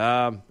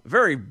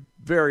 Very,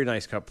 very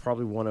nice cup.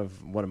 Probably one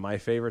of my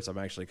favorites. I'm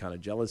actually kind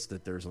of jealous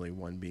that there's only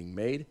one being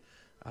made.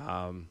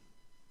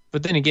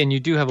 But then again, you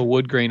do have a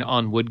wood grain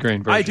on wood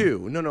grain version. I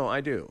do. No,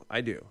 I do.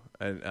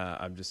 And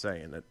I'm just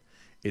saying that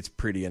it's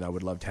pretty, and I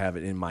would love to have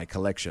it in my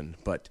collection.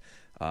 But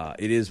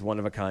it is one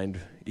of a kind.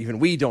 Even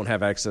we don't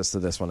have access to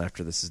this one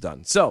after this is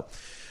done. So,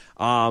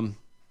 but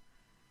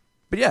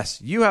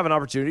yes, you have an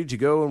opportunity to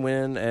go and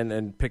win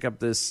and pick up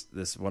this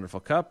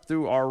wonderful cup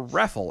through our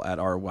raffle at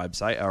our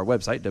website,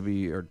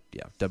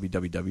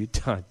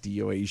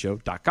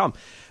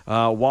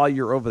 www.doaeshow.com. While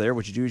you're over there,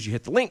 what you do is you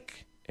hit the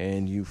link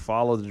and you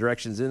follow the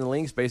directions in the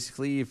links.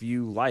 Basically, if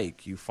you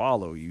like, you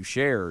follow, you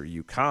share,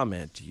 you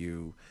comment,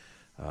 you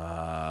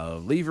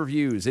leave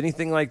reviews,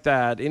 anything like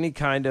that, any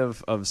kind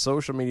of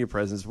social media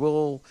presence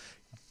will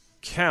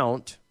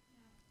count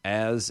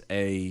as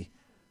a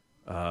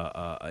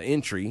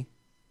entry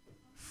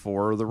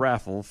for the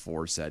raffle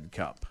for said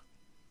cup.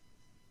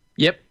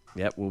 Yep,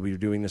 we'll be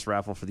doing this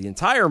raffle for the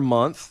entire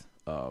month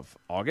of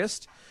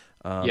August.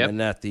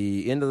 And at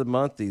the end of the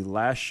month, the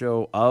last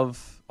show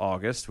of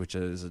August, which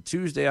is a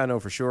Tuesday, I know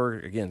for sure.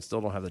 Again,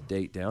 still don't have the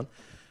date down.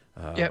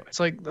 It's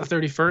like the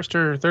 31st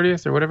or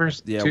 30th or whatever.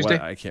 Tuesday.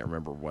 I can't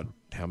remember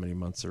how many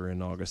months are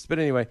in August. But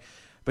anyway,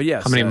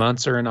 yes. How many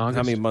months are in August?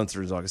 How many months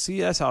are in August? See,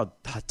 that's how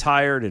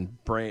tired and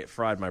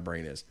fried my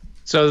brain is.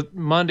 So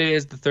Monday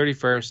is the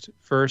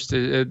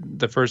 31st.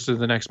 The first of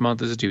the next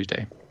month is a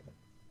Tuesday.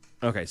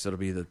 Okay, so it'll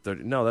be the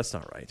 30th. No, that's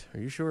not right. Are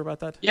you sure about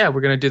that? Yeah,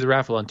 we're going to do the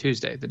raffle on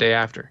Tuesday, the day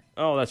after.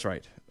 Oh, that's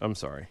right. I'm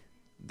sorry.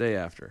 Day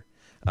after.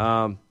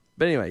 But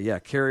anyway,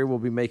 Carrie will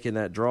be making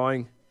that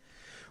drawing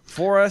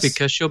for us.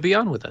 Because she'll be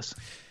on with us.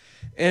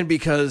 And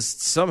because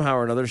somehow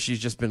or another she's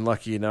just been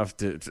lucky enough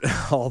to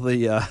all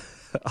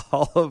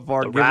of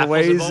our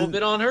giveaways have all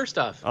been on her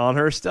stuff.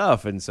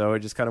 And so it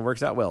just kind of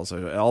works out well.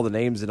 So all the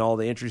names and all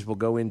the entries will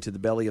go into the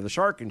belly of the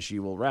shark, and she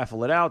will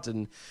raffle it out,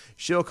 and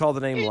she'll call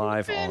the name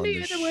live on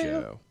the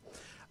show.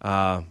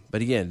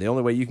 But again, the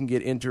only way you can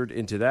get entered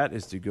into that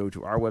is to go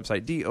to our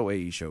website,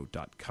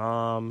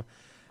 doaeshow.com.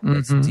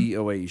 That's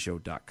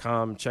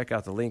doaeshow.com. Check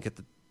out the link at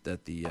the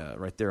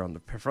right there on the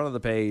front of the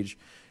page.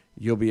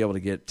 You'll be able to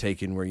get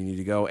taken where you need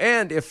to go.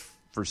 And if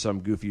for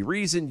some goofy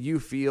reason you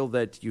feel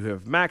that you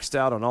have maxed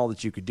out on all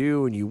that you could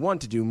do and you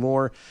want to do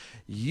more,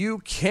 you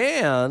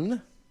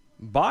can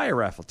buy a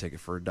raffle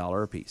ticket for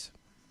 $1 a piece.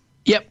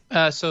 Yep.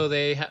 So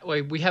we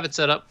have it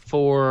set up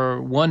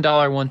for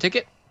 $1 one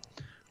ticket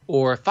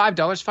or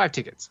 $5 5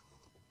 tickets.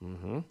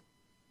 Mm-hmm.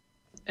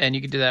 And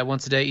you can do that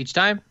once a day each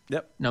time.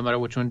 Yep. No matter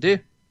which one to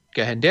do.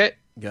 Go ahead and do it.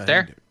 It's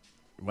there.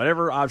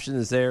 Whatever option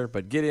is there,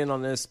 but get in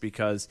on this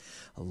because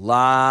a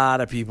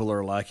lot of people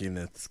are liking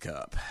this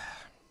cup.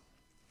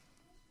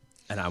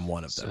 And I'm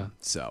one of them.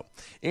 So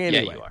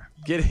anyway, you are.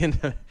 Get in.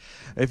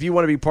 If you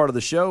want to be part of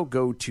the show,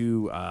 go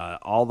to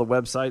all the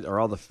websites or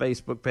all the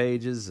Facebook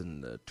pages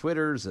and the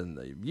Twitters and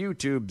the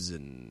YouTubes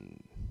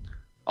and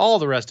all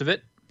the rest of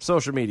it.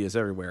 Social medias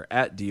everywhere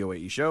at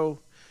DOAE Show.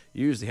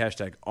 Use the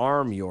hashtag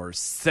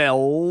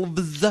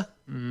 #ArmYourselves.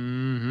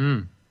 Mm-hmm.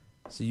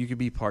 So you can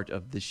be part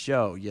of the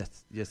show.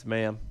 Yes,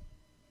 ma'am.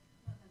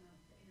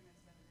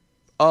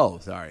 Oh,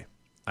 sorry.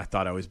 I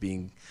thought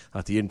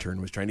the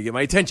intern was trying to get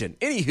my attention.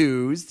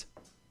 Anywho's.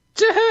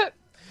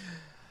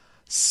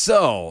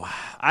 So,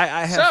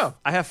 I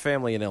have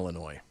family in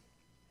Illinois.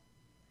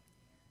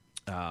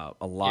 A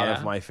lot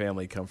of my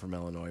family come from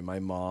Illinois. My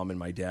mom and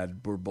my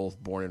dad were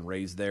both born and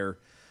raised there.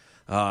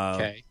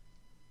 Okay.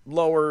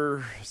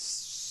 Lower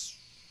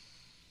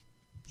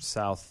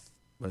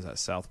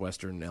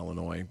southwestern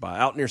Illinois,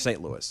 out near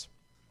St. Louis.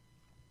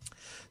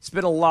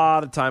 Spent a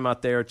lot of time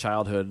out there.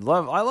 Childhood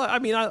I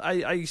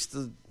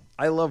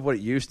love what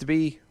it used to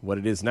be. What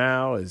it is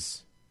now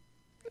is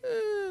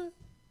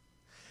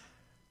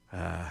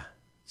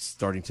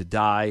starting to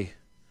die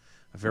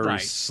a very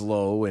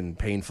slow and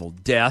painful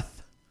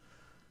death.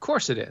 Of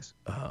course it is.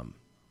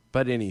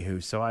 But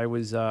anywho, so I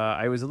was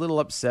a little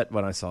upset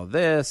when I saw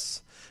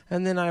this,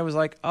 and then I was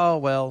like, oh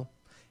well,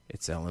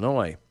 it's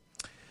Illinois.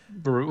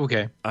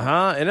 Okay.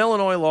 An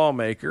Illinois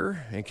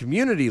lawmaker and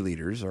community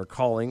leaders are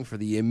calling for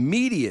the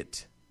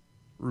immediate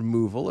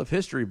removal of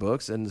history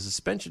books and the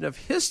suspension of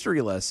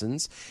history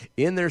lessons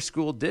in their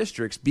school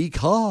districts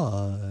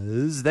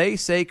because they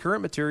say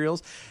current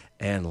materials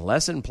and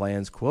lesson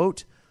plans,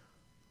 quote,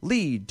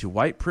 lead to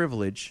white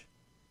privilege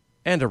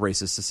and a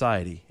racist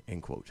society,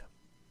 end quote.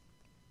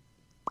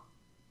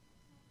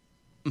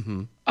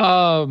 Mm-hmm.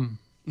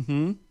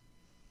 Mm-hmm.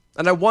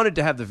 And I wanted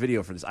to have the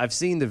video for this. I've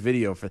seen the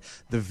video of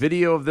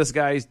this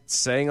guy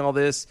saying all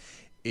this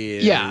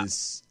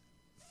is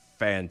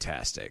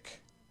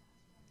fantastic.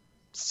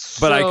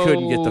 But I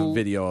couldn't get the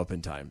video up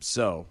in time.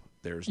 So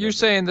you're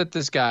saying that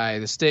this guy,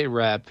 the state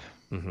rep.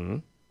 Mm-hmm.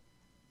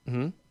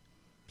 Mm-hmm.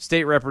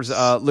 State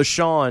representative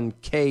LaShawn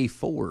K.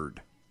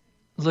 Ford.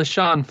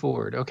 LaShawn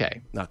Ford,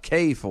 okay. Not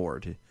K.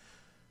 Ford.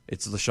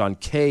 It's LaShawn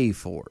K.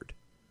 Ford.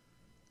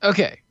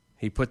 Okay.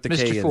 He put the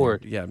Mr. K in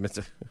Ford. there. Yeah,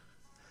 Mr.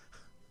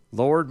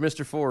 Lord,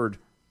 Mr. Ford.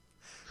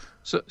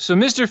 So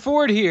Mr.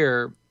 Ford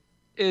here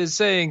is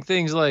saying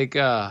things like,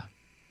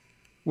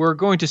 we're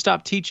going to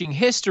stop teaching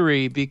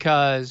history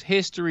because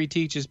history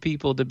teaches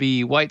people to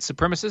be white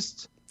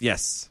supremacists?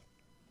 Yes.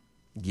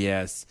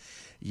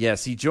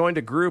 He joined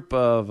a group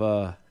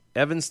of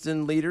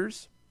Evanston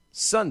leaders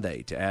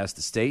Sunday to ask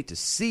the state to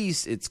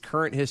cease its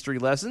current history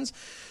lessons,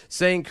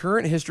 saying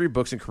current history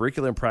books and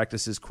curriculum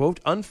practices, quote,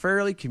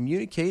 unfairly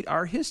communicate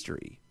our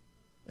history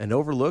and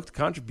overlooked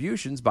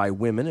contributions by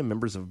women and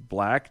members of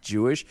Black,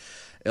 Jewish,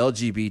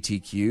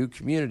 LGBTQ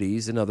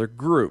communities and other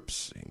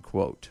groups, end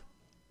quote.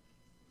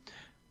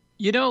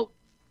 You know,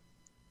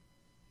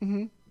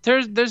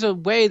 there's a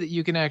way that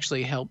you can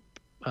actually help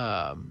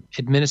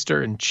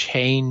administer and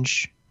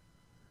change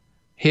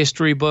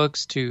history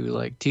books to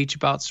like teach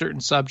about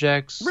certain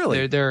subjects.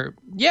 Really?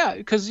 Yeah,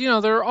 because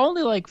there are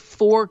only like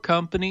 4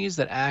 companies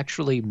that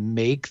actually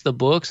make the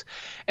books,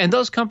 and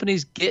those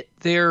companies get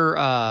their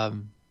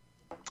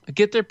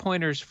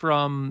pointers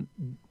from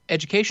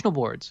educational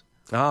boards.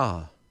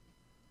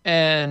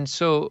 And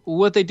so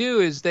what they do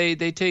is they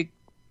take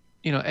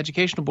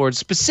educational boards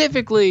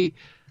specifically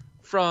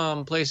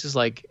from places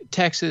like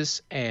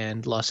Texas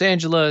and Los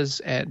Angeles,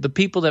 and the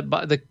people that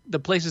buy the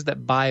places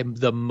that buy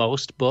the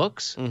most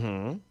books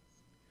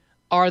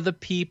are the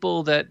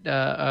people that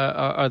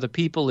are the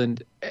people in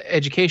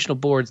educational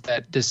boards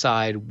that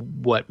decide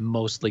what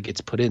mostly gets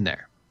put in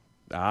there.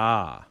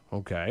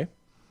 Okay.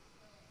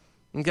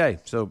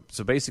 So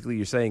basically,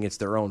 you're saying it's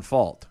their own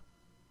fault.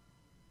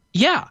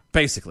 Yeah.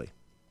 Basically.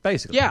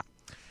 Yeah.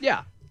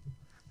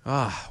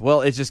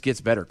 Well, it just gets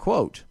better.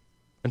 Quote,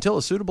 until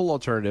a suitable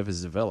alternative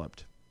is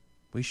developed,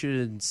 we should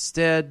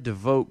instead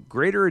devote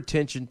greater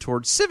attention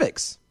towards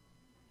civics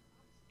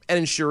and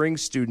ensuring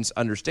students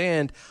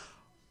understand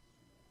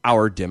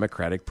our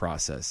democratic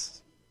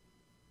process.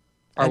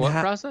 Our what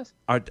process?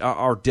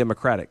 Our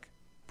democratic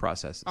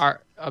processes.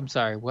 I'm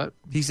sorry, what?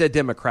 He said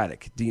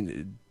democratic.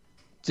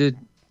 That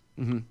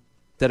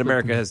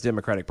America has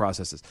democratic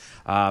processes.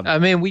 I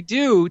mean, we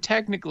do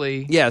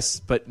technically. Yes,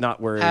 but not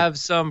where have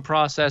some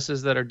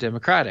processes that are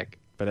democratic.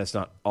 But that's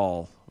not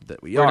all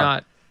that we're are. We're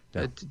not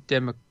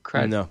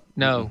democratic.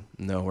 No,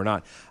 we're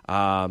not.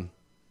 And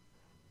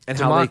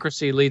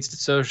democracy leads to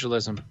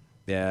socialism.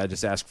 Yeah,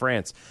 just ask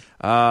France.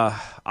 I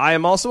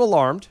am also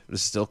alarmed,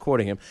 this is still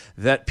quoting him,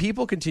 that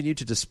people continue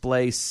to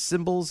display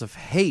symbols of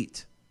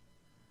hate,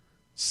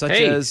 such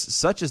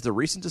as the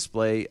recent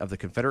display of the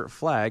Confederate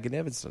flag in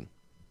Evanston.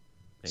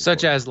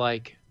 Such as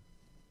like,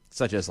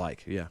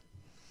 yeah.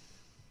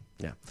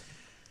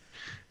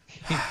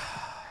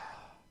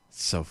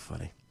 So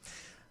funny.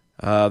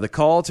 The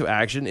call to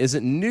action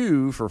isn't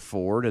new for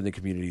Ford and the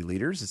community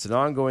leaders. It's an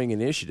ongoing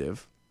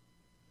initiative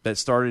that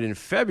started in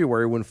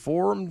February when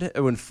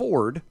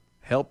Ford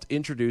helped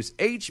introduce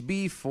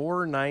HB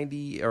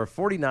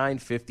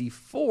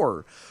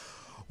 4954,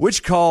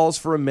 which calls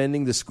for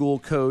amending the school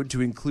code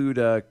to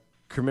include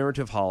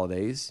commemorative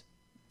holidays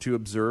to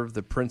observe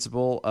the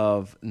principle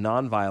of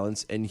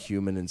nonviolence and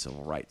human and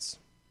civil rights.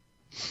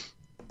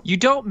 You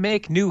don't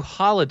make new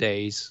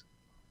holidays.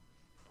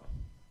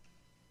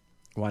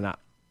 Why not?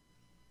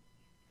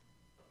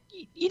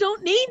 You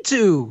don't need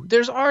to.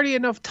 There's already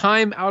enough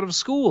time out of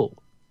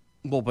school.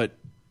 Well, but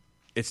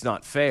it's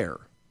not fair.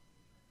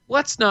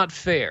 What's not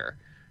fair?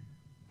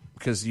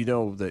 Because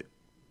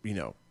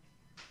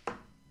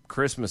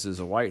Christmas is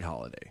a white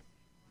holiday.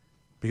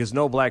 Because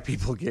no black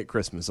people get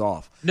Christmas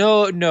off.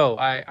 No,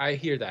 I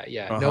hear that.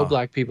 Yeah, no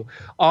black people.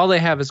 All they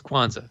have is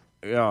Kwanzaa.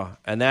 Yeah,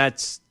 and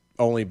that's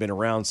only been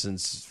around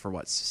since,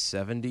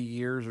 70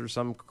 years or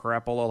some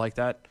crapola like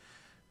that?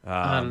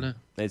 I don't know.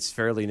 It's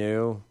fairly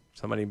new.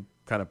 Somebody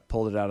kind of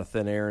pulled it out of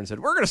thin air and said,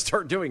 we're going to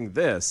start doing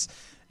this.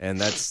 And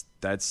that's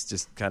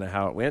just kind of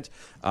how it went.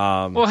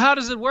 Well, how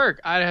does it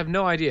work? I have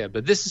no idea,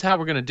 but this is how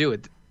we're going to do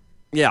it.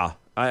 Yeah.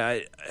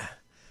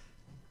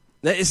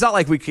 It's not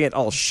like we can't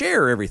all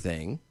share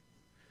everything.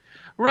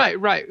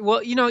 Right.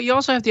 Well, you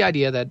also have the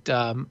idea that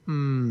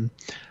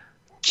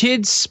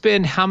kids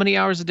spend how many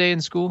hours a day in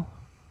school?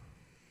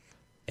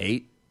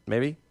 8,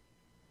 maybe.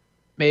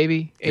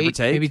 Maybe 8,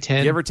 maybe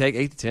 10. You ever take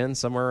 8 to 10,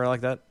 somewhere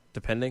like that,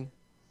 depending?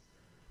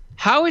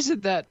 How is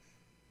it that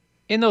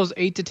in those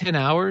 8 to 10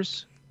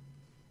 hours,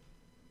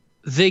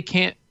 they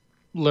can't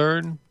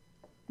learn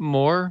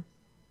more?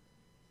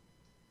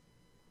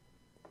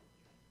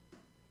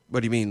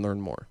 What do you mean,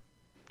 learn more?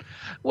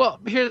 Well,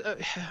 there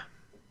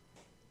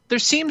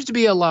seems to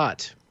be a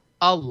lot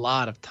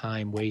of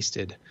time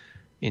wasted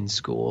in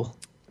school.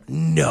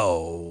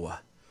 No.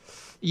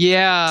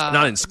 Yeah.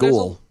 Not in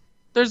school.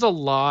 There's a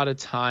lot of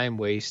time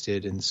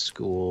wasted in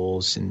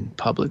schools, in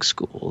public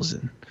schools,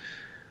 and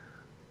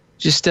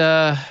just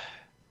I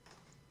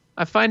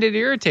find it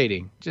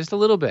irritating just a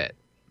little bit.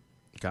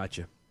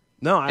 Gotcha.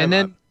 No, and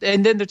then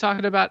they're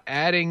talking about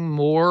adding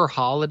more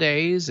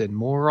holidays and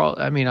more.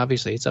 I mean,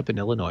 obviously it's up in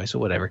Illinois, so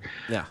whatever.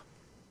 Yeah,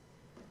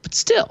 but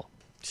still,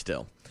 it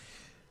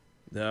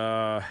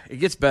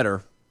gets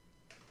better.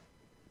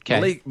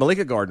 Okay,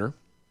 Malika Gardner,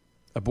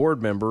 a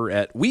board member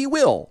at We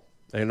Will,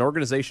 an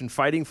organization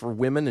fighting for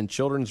women and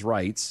children's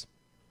rights,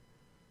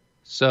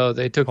 So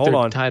they took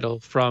their title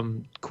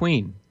from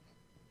Queen.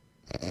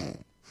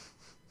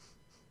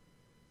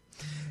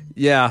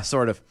 Yeah,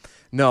 sort of.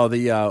 No,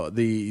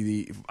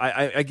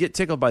 I get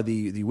tickled by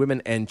the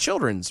women and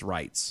children's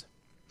rights.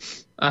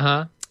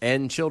 Uh-huh.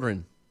 And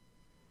children.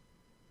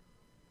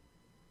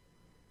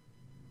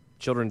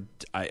 Children,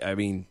 I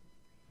mean,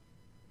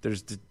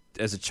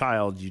 as a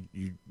child,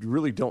 you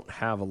really don't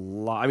have a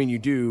lot. I mean, you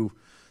do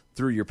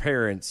through your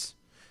parents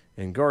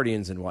and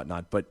guardians and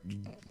whatnot, but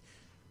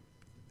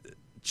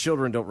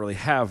children don't really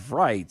have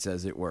rights,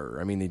 as it were.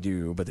 I mean, they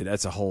do, but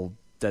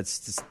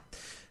that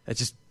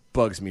just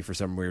bugs me for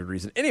some weird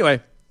reason.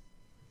 Anyway.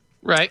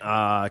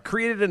 Right.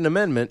 Created an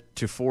amendment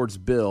to Ford's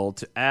bill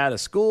to add a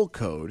school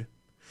code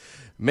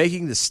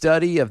making the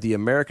study of the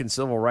American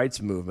Civil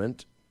Rights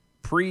Movement,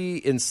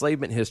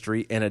 pre-enslavement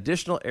history, and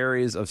additional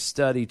areas of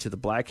study to the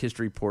Black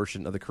history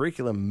portion of the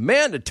curriculum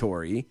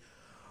mandatory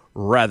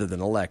rather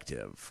than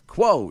elective.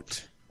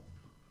 Quote,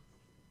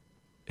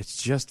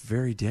 it's just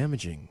very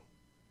damaging.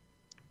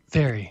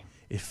 Very.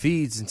 It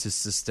feeds into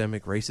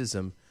systemic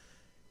racism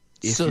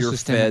if So you're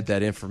systemic. fed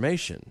that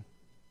information.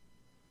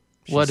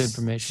 What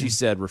information? She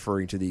said,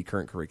 referring to the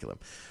current curriculum.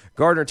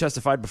 Gardner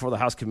testified before the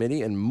House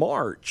committee in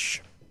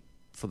March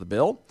for the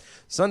bill.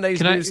 Sunday's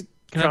Can news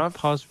I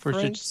pause for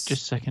just a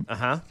second?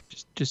 Uh-huh.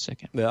 Just a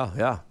second.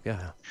 Yeah.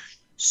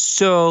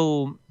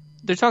 So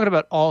they're talking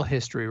about all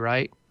history,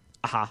 right?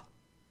 Uh-huh.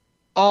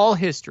 All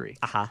history.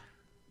 Uh-huh.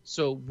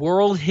 So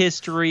world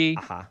history,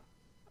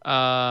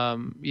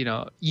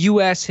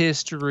 U.S.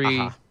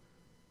 history,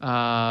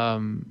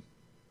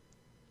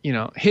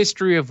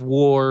 history of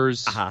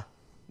wars.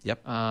 Yep.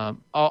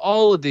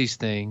 All of these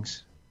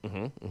things,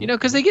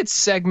 because they get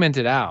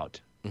segmented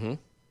out. Mm-hmm.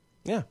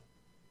 Yeah.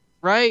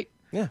 Right?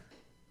 Yeah.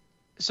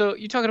 So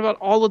you're talking about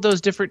all of those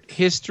different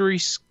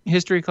history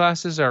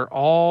classes are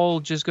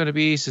all just going to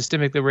be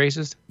systemically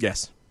racist?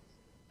 Yes.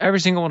 Every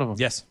single one of them?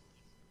 Yes.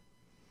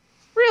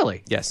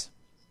 Really? Yes.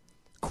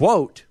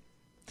 Quote,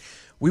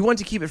 we want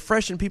to keep it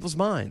fresh in people's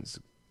minds,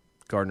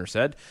 Gardner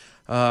said.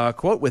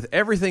 Quote, with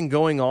everything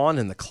going on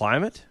in the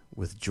climate,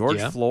 with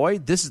George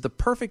Floyd, this is the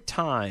perfect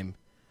time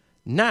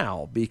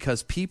now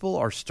because people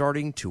are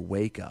starting to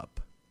wake up,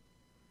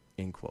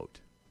 end quote.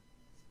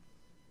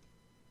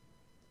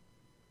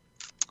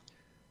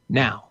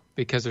 Now,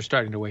 because they're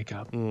starting to wake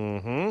up.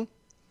 Mm-hmm.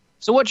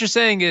 So what you're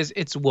saying is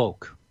it's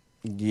woke.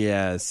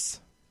 Yes.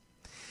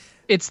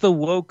 It's the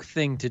woke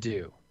thing to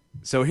do.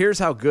 So here's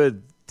how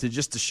good, to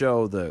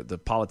show the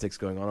politics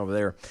going on over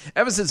there.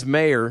 Evanston's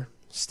mayor,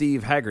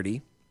 Steve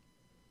Haggerty,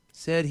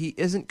 said he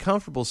isn't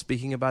comfortable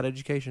speaking about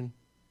education,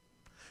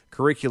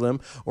 curriculum,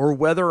 or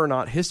whether or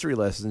not history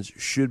lessons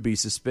should be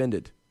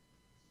suspended.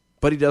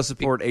 But he does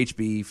support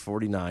HB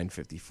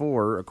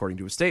 4954, according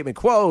to a statement.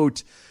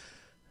 Quote,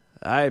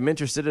 I am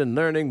interested in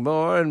learning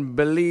more and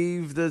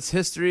believe this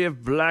history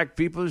of black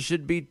people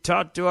should be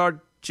taught to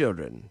our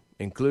children,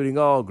 including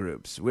all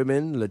groups,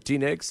 women,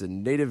 Latinx,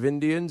 and Native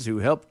Indians who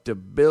helped to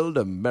build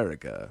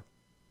America,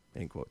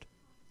 end quote.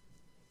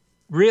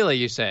 Really,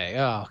 you say?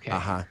 Oh, okay.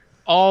 Uh-huh.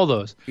 All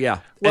those.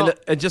 Yeah. Well,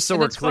 and just so and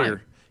we're that's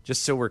clear,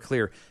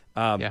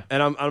 fine.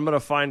 And I'm going to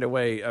find a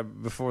way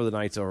before the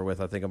night's over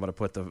with. I think I'm going to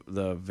put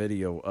the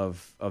video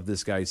of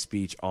this guy's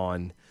speech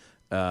on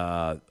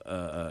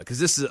because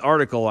this is an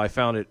article I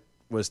found it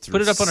was through.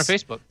 Put it up on our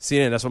Facebook.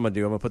 CNN. That's what I'm going to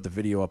do. I'm going to put the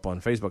video up on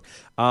Facebook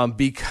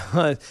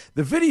because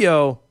the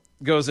video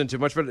goes into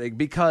much better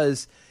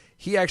because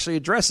he actually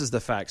addresses the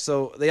facts.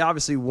 So they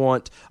obviously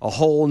want a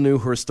whole new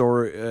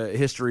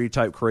history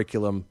type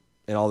curriculum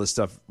and all this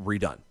stuff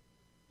redone.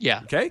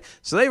 Yeah. Okay.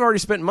 So they've already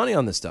spent money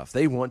on this stuff.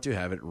 They want to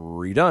have it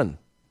redone.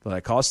 But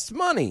that costs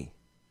money.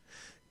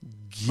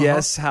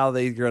 Guess how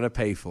they're going to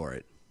pay for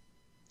it?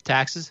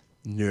 Taxes?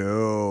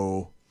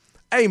 No.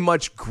 A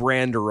much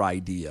grander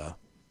idea.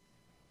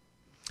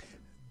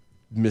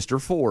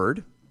 Mr.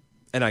 Ford,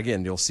 and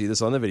again, you'll see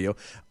this on the video,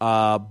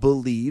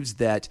 believes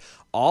that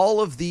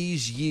all of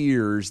these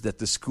years that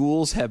the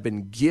schools have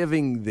been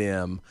giving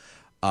them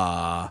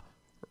don't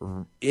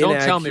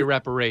tell me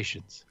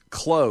reparations.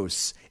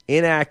 Close,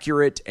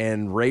 inaccurate,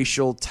 and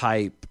racial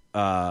type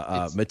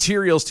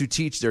materials to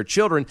teach their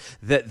children,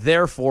 that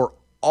therefore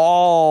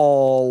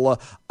all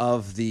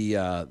of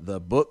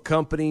the book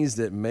companies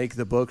that make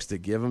the books that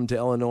give them to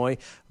Illinois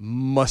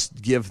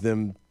must give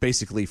them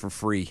basically for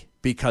free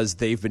because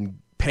they've been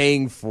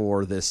paying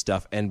for this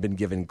stuff and been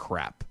given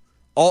crap.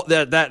 All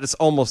that is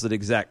almost an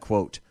exact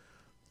quote.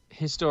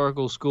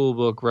 Historical school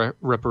book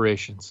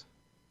reparations.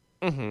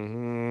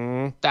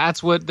 Mm-hmm.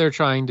 That's what they're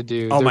trying to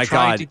do. Oh, they're my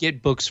trying God. to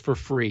get books for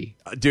free.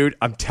 Dude,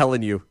 I'm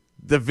telling you,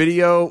 the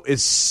video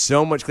is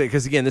so much clearer.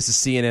 Because, again, this is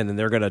CNN, and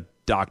they're going to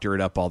doctor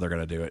it up all they're going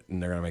to do it,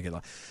 and they're going to make it.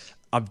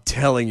 I'm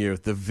telling you,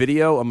 the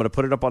video, I'm going to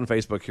put it up on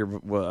Facebook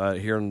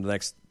here in the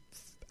next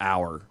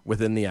hour,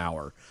 within the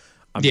hour.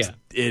 It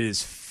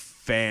is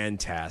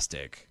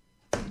fantastic.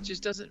 It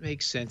just doesn't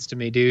make sense to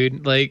me,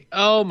 dude. Like,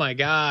 oh, my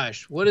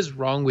gosh, what is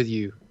wrong with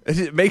you?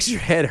 It makes your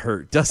head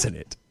hurt, doesn't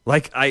it?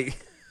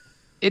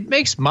 It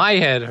makes my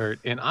head hurt,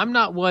 and I'm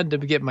not one to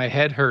get my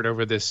head hurt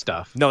over this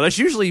stuff. No, that's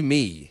usually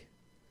me.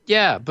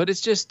 Yeah, but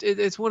it's just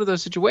it's one of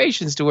those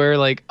situations to where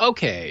like,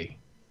 okay,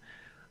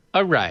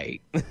 all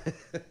right.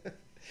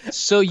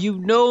 So you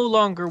no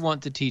longer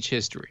want to teach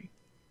history.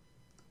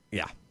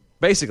 Yeah,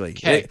 basically.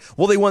 Okay.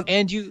 They want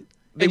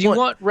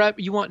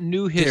you want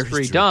new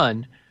history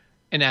done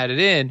and added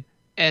in,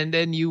 and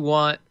then you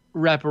want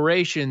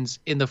reparations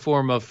in the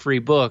form of free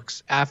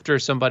books after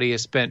somebody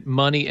has spent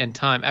money and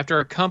time, after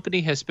a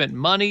company has spent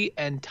money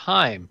and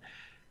time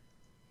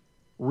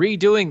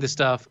redoing the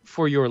stuff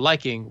for your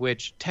liking,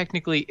 which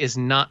technically is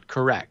not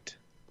correct.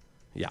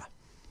 Yeah.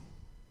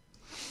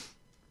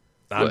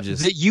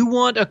 You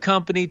want a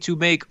company to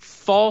make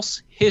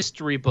false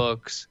history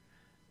books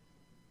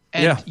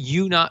and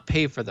you not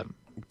pay for them.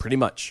 Pretty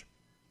much.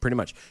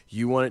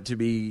 You want it to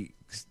be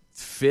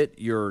fit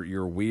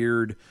your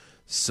weird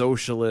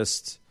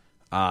socialist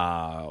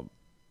communist.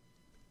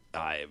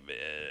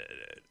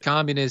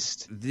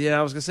 Yeah,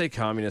 I was gonna say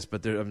communist,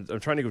 but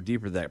I'm trying to go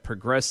deeper than that.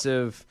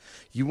 Progressive.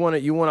 You want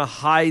to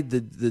hide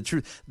the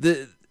truth.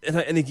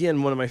 And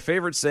again, one of my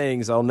favorite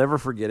sayings, I'll never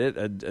forget it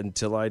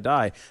until I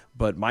die.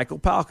 But Michael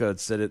Palka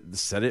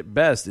said it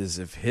best: is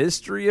if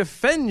history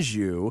offends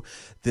you,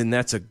 then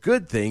that's a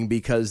good thing,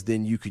 because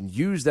then you can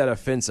use that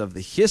offense of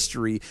the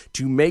history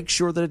to make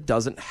sure that it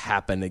doesn't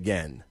happen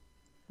again.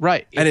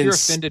 Right. If you're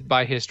offended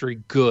by history,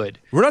 good.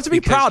 We're not to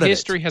be proud of it.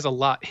 History has a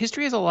lot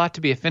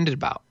to be offended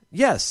about.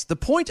 Yes, the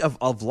point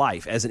of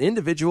life as an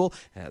individual,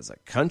 as a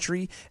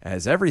country,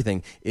 as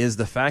everything, is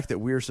the fact that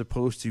we're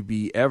supposed to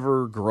be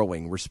ever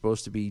growing. We're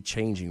supposed to be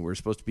changing. We're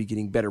supposed to be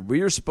getting better.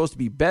 We're supposed to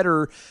be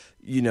better,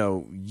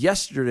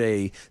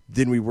 yesterday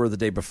than we were the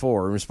day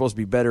before. And we're supposed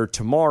to be better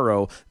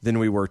tomorrow than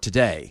we were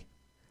today.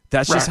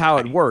 That's just how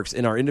it works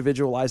in our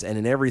individual lives and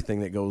in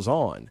everything that goes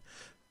on.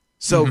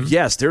 So,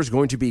 yes, there's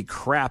going to be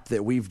crap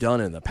that we've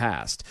done in the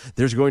past.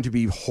 There's going to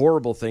be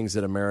horrible things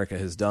that America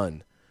has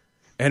done.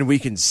 And we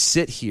can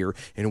sit here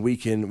and we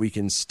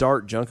can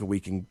start junk and we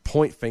can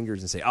point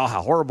fingers and say, oh,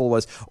 how horrible it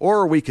was.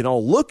 Or we can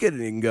all look at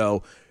it and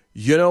go,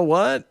 you know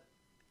what?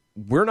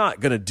 We're not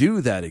going to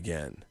do that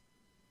again.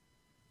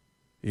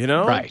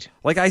 Right.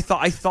 Like I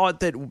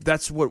thought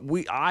that's what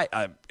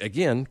I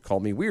again, call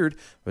me weird,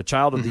 a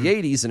child of the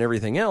 80s and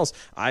everything else.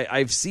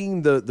 I've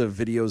seen the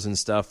videos and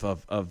stuff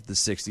of the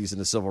 60s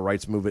and the civil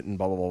rights movement and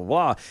blah, blah, blah,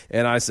 blah.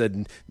 And I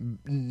said,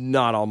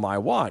 not on my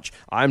watch.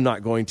 I'm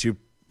not going to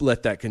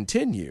let that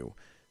continue.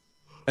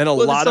 And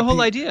that's the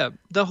whole idea.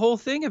 The whole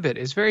thing of it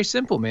is very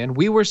simple, man.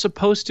 We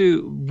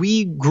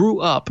grew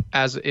up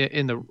as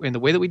in the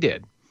way that we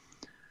did.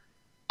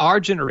 Our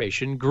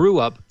generation grew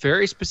up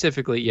very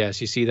specifically. Yes,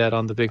 you see that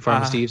on the Big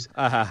Pharma Steve's.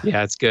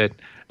 Yeah, it's good.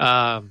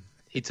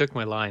 He took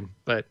my line,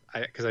 but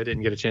because I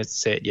didn't get a chance to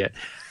say it yet.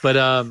 But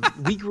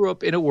we grew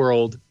up in a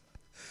world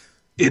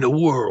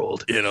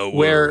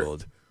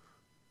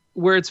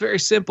where it's very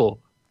simple.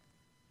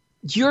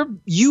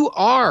 You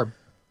are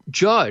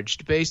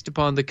judged based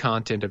upon the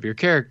content of your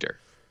character.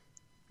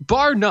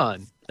 Bar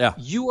none. Yeah.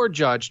 You are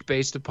judged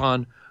based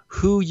upon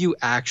who you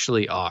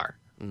actually are.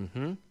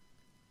 Mm-hmm.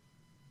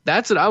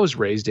 That's what I was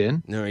raised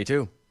in. No, me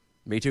too.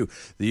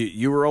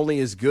 You were only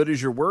as good as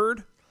your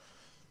word,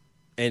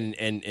 and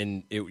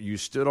you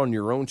stood on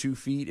your own 2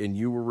 feet, and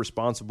you were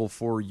responsible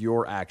for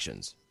your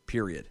actions,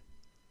 period.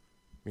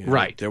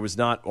 Right. There was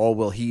not, oh,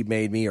 well, he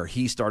made me, or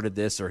he started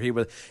this, or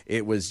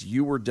it was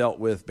you were dealt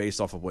with based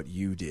off of what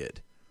you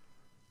did.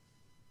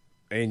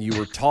 And you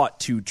were taught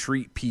to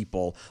treat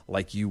people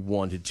like you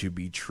wanted to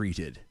be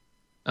treated.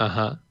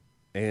 Uh-huh.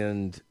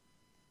 And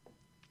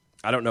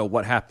I don't know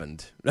what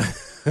happened.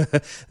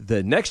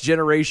 The next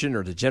generation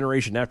or the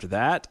generation after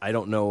that, I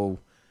don't know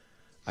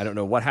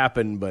what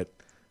happened, but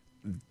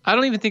I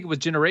don't even think it was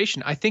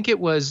generation. I think it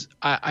was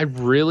I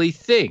really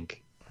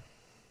think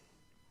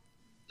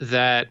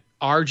that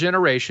our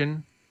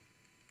generation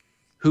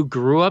who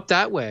grew up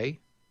that way,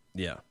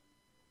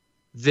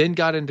 then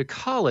got into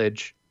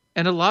college,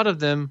 and a lot of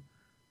them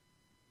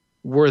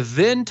were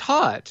then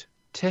taught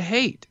to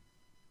hate.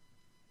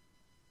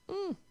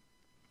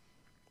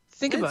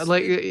 Think about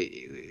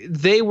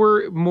they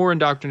were more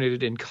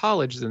indoctrinated in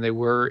college than they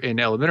were in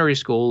elementary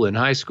school and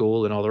high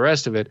school and all the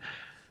rest of it.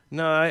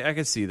 No, I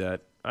can see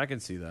that. I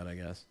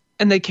guess.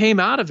 And they came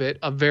out of it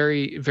a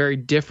very, very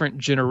different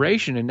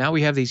generation. And now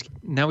we have these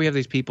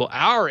people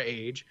our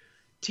age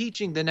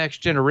teaching the next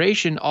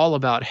generation all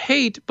about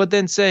hate, but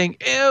then saying,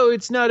 "Oh,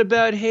 it's not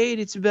about hate.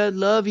 It's about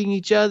loving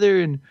each other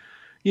and,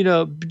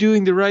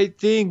 doing the right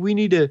thing. We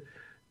need to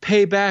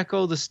pay back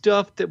all the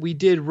stuff that we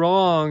did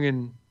wrong."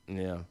 And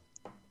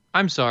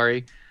I'm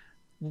sorry.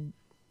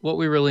 What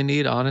we really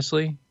need,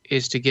 honestly,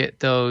 is to get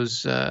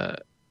those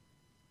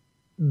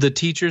the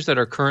teachers that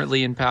are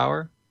currently in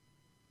power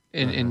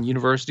in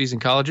universities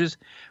and colleges.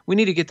 We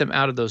need to get them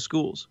out of those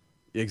schools.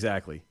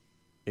 Exactly.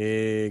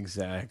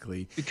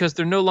 Because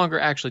they're no longer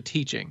actually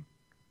teaching.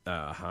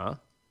 Southern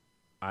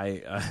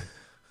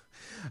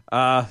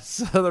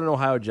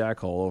Ohio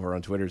Jackhole over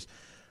on Twitter's.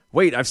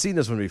 Wait, I've seen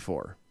this one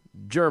before.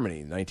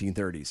 Germany,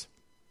 1930s.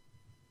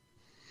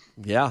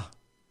 Yeah.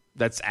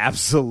 That's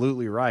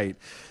absolutely right.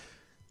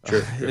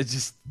 True. It's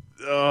just,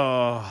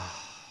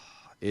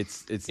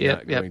 it's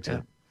not going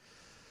to.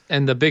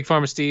 And the Big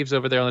Pharma Steves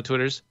over there on the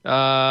Twitters.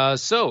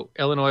 So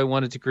Illinois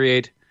wanted to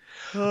create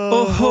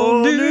a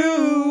whole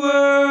new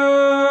world.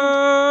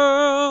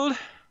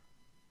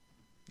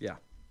 Yeah.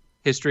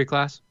 History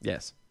class?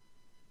 Yes.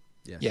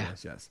 Yes, Yeah.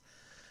 yes.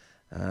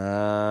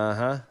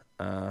 And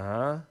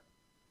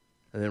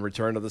then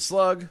Return to the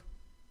Slug.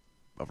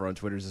 Over on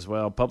Twitters as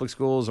well. Public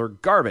schools are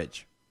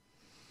garbage.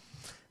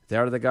 They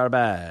are the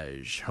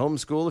garbage.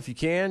 Homeschool if you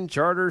can.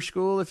 Charter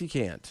school if you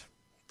can't.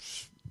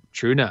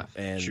 True enough.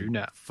 And True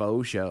enough.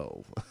 Faux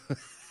show.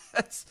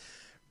 That's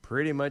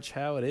pretty much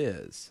how it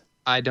is.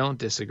 I don't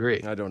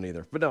disagree. I don't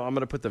either. But no, I'm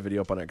going to put the video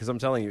up on it because I'm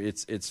telling you,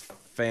 it's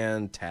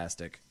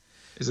fantastic.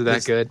 Is it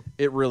that good?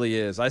 It really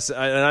is. I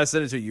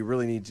said it to you.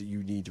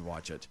 You need to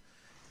watch it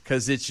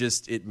because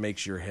it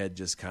makes your head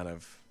just kind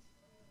of.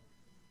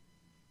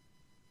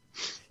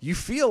 You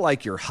feel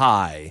like you're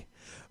high,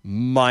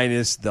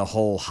 minus the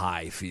whole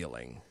high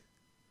feeling.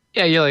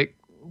 Yeah, you're like,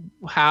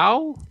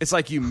 how? It's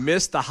like you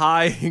miss the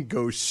high and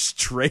go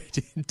straight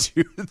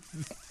into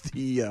the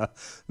You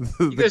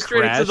go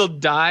straight crash. into the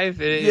dive.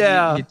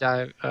 Yeah. You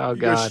dive. Oh,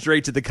 You God. go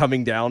straight to the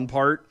coming down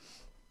part.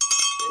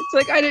 It's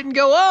like I didn't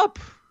go up.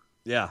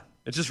 Yeah.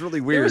 It's just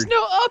really weird. There's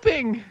no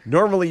upping.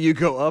 Normally you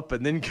go up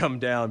and then come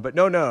down, but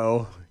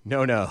no.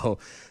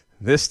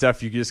 This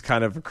stuff you just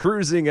kind of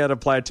cruising at a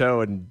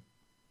plateau and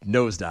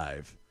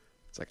nosedive.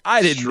 It's like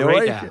I didn't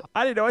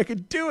know I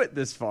could do it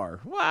this far.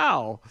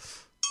 Wow.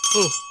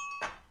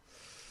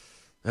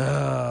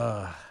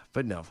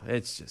 But no,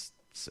 it's just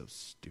so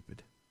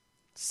stupid.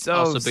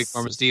 Also, Big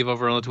Pharma Steve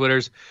over on the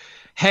Twitters.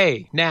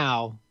 Hey,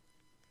 now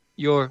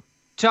you're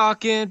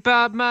talking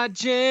about my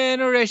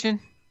generation.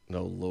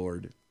 No,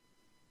 Lord.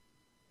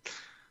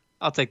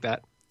 I'll take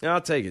that. Yeah,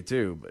 I'll take it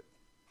too, but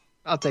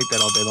I'll take that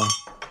all day long.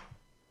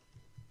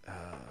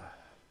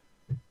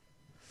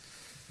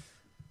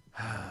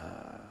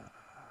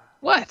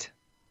 What?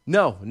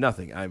 No,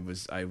 nothing. I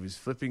was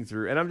flipping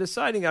through, and I'm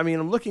deciding. I mean,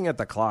 I'm looking at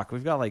the clock.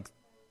 We've got like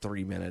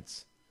 3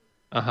 minutes.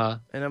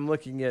 And I'm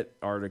looking at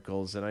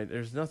articles, and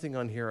there's nothing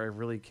on here I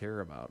really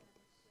care about.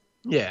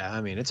 Yeah,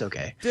 I mean, it's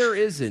okay. There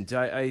isn't.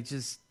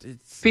 It's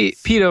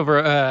Pete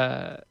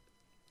over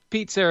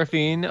Pete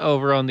Serafine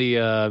over on the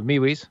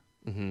MeWe's.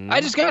 Mm-hmm. I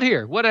just got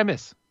here. What'd I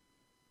miss?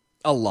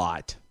 A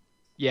lot.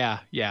 Yeah.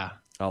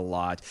 A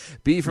lot.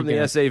 B from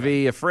the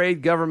SAV,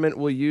 afraid government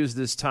will use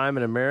this time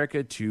in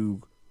America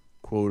to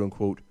quote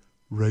unquote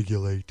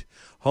regulate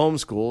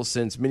homeschool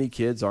since many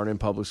kids aren't in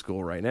public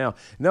school right now.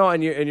 No,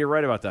 and you're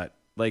right about that.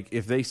 Like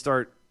if they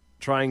start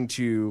trying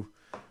to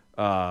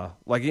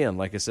like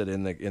I said,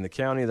 in the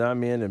county that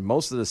I'm in and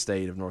most of the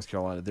state of North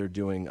Carolina, they're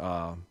doing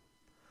the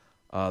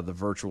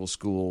virtual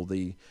school,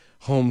 the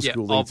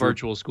homeschooling. Yeah, all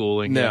virtual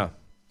schooling. Yeah.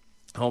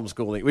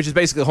 Homeschooling, which is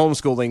basically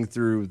homeschooling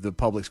through the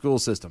public school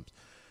systems.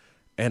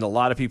 And a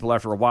lot of people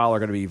after a while are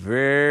going to be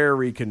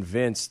very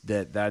convinced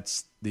that the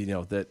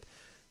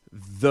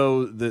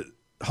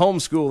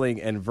homeschooling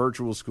and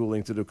virtual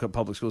schooling through the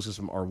public school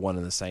system are one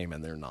and the same,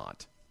 and they're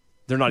not.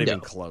 They're not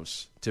even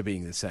close to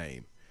being the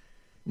same.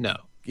 No.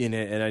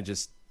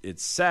 It's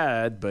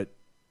sad, but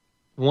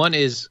one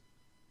is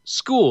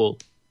school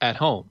at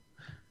home.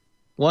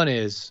 One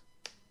is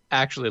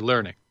actually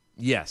learning.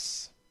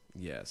 Yes.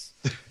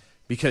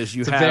 Because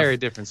it's a very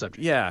different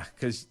subject. Yeah,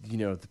 because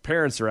the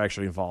parents are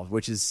actually involved,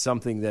 which is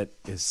something that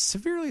is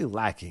severely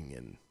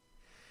lacking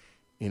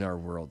in our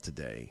world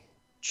today.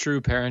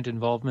 True parent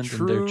involvement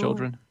in their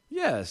children.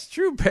 Yes,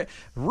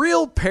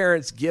 real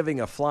parents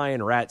giving a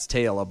flying rat's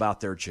tail about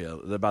their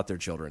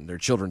children, their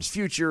children's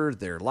future,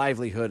 their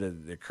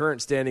livelihood, their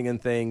current standing in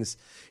things.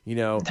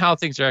 How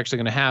things are actually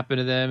going to happen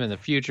to them in the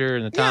future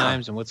and the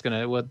times, and what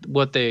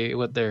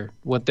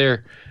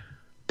their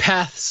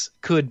paths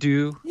could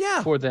do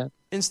for them.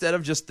 Instead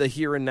of just the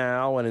here and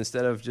now, and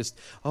instead of just,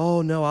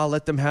 oh, no, I'll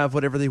let them have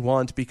whatever they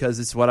want because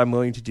it's what I'm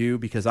going to do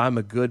because I'm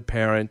a good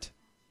parent.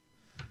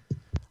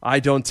 I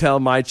don't tell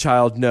my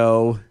child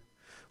no.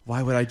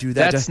 Why would I do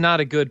that? That's not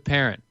a good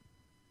parent.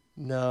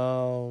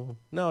 No,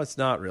 it's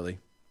not really.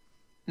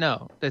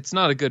 No, that's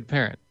not a good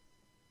parent.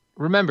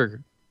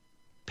 Remember,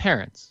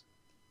 parents,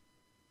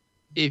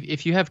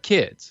 if you have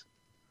kids,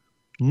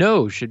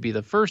 no should be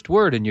the first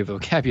word in your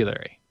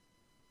vocabulary.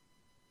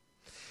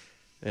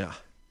 Yeah.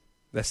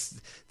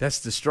 That's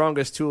the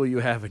strongest tool you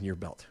have in your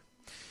belt.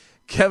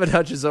 Kevin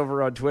Hutch is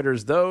over on Twitter.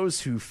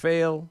 Those who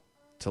fail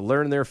to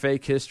learn their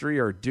fake history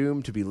are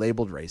doomed to be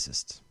labeled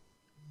racists.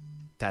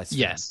 That's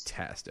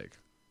fantastic.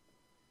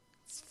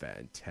 It's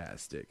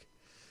fantastic.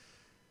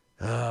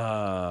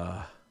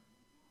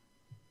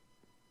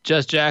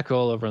 Just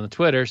Jackal over on the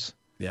Twitters.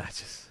 Yeah,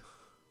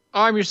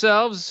 arm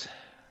yourselves.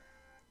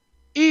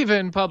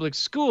 Even public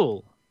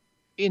school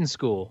in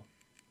school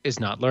is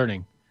not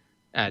learning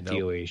at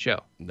DOE show.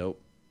 Nope.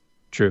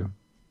 True.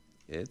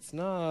 It's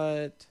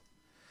not.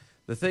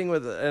 The thing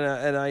with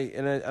and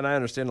I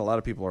understand a lot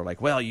of people are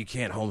like, well, you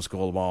can't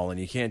homeschool them all and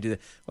you can't do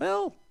that.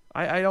 Well,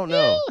 I don't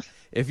know.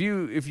 If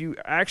you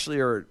actually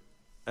are,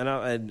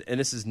 and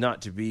this is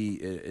not to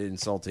be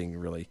insulting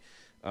really,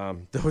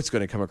 though it's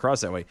going to come across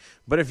that way.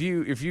 But if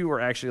you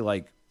were actually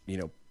like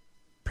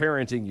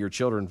parenting your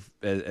children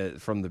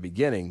from the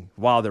beginning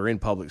while they're in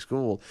public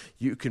school,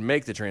 you can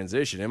make the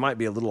transition. It might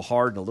be a little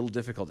hard and a little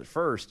difficult at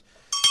first,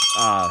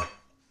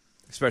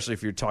 especially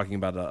if you're talking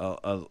about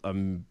a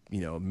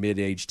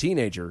mid-age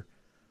teenager,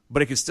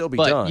 but it can still be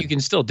done. But you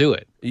can still do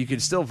it. You can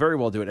still very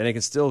well do it, and it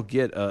can still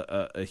get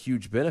a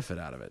huge benefit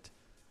out of it.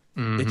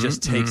 It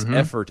just takes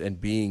effort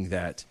and being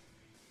that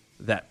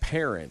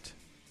parent,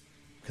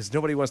 because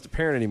nobody wants to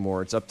parent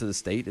anymore. It's up to the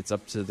state. It's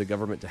up to the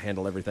government to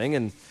handle everything,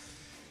 and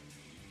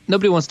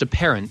nobody wants to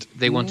parent.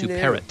 They want to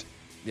parent.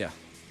 Yeah.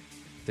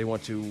 They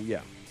want to, yeah.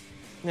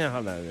 Yeah,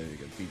 I'm not going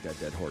to beat that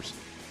dead horse.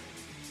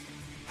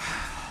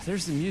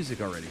 There's the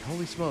music already.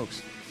 Holy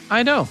smokes.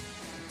 I know.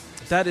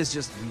 That is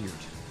just weird.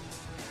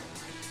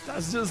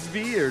 That's just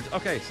weird.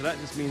 Okay, so that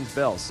just means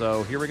bell.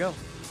 So here we go.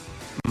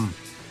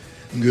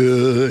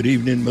 Good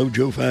evening,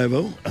 Mojo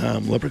 50.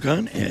 I'm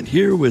Leprechaun, and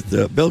here with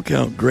the bell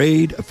count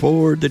grade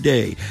for the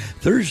day.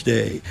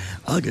 Thursday,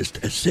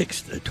 August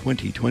 6th,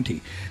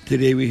 2020.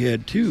 Today we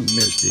had 2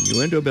 missed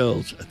innuendo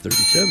bells,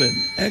 37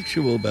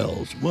 actual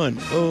bells, 1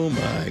 oh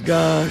my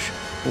gosh,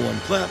 1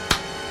 clap,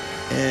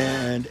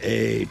 and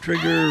a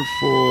trigger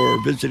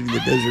for visiting the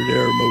Desert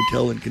Air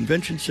Motel and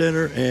Convention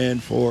Center,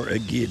 and for a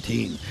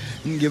guillotine.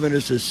 And giving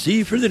us a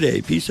C for the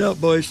day. Peace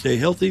out, boys. Stay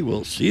healthy.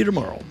 We'll see you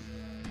tomorrow.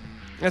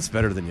 That's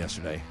better than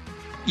yesterday.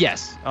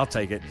 Yes. I'll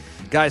take it.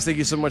 Guys, thank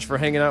you so much for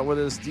hanging out with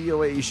us.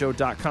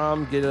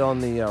 DOAEshow.com. Get it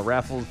on the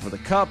raffle for the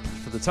cup,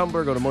 for the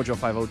tumbler. Go to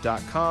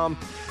mojo50.com.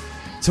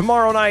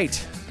 Tomorrow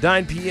night,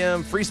 9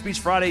 p.m., Free Speech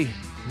Friday.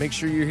 Make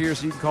sure you're here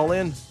so you can call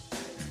in.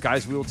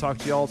 Guys, we will talk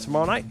to you all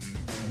tomorrow night.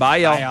 Bye,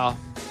 y'all. Bye, y'all.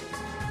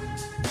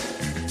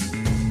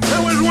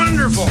 That was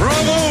wonderful. Bravo.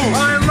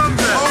 I loved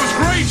that. Oh, it was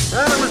great.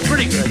 Well, it was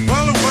pretty good.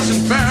 Well, it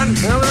wasn't bad.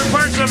 Well, there were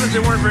parts of it that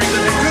weren't very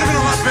good. It could have been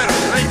a lot better.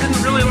 I didn't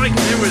really like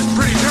it. It was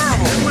pretty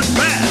terrible. It was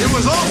bad. It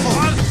was awful.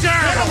 It was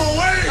terrible. Get him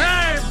away.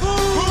 Hey,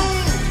 boo.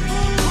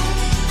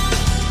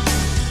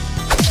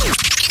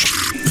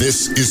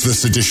 This is the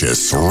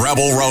seditious,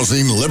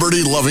 rabble-rousing,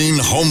 liberty-loving,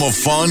 home of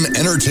fun,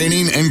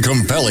 entertaining, and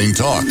compelling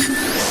talk.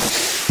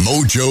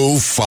 Mojo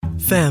 5.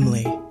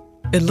 Family.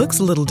 It looks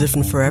a little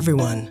different for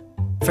everyone.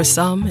 For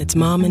some, it's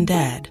mom and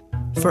dad.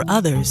 For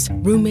others,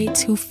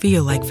 roommates who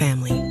feel like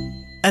family.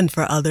 And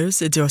for others,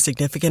 it's your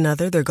significant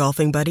other, their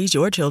golfing buddies,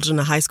 your children,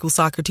 a high school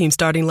soccer team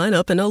starting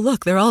lineup, and oh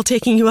look, they're all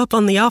taking you up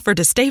on the offer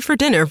to stay for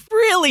dinner,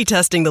 really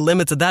testing the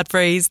limits of that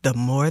phrase, the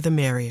more the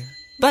merrier.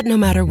 But no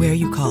matter where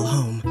you call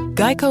home,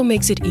 Geico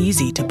makes it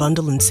easy to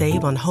bundle and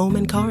save on home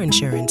and car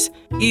insurance.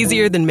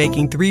 Easier than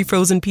making 3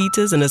 frozen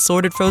pizzas and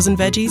assorted frozen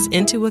veggies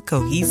into a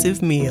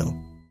cohesive meal.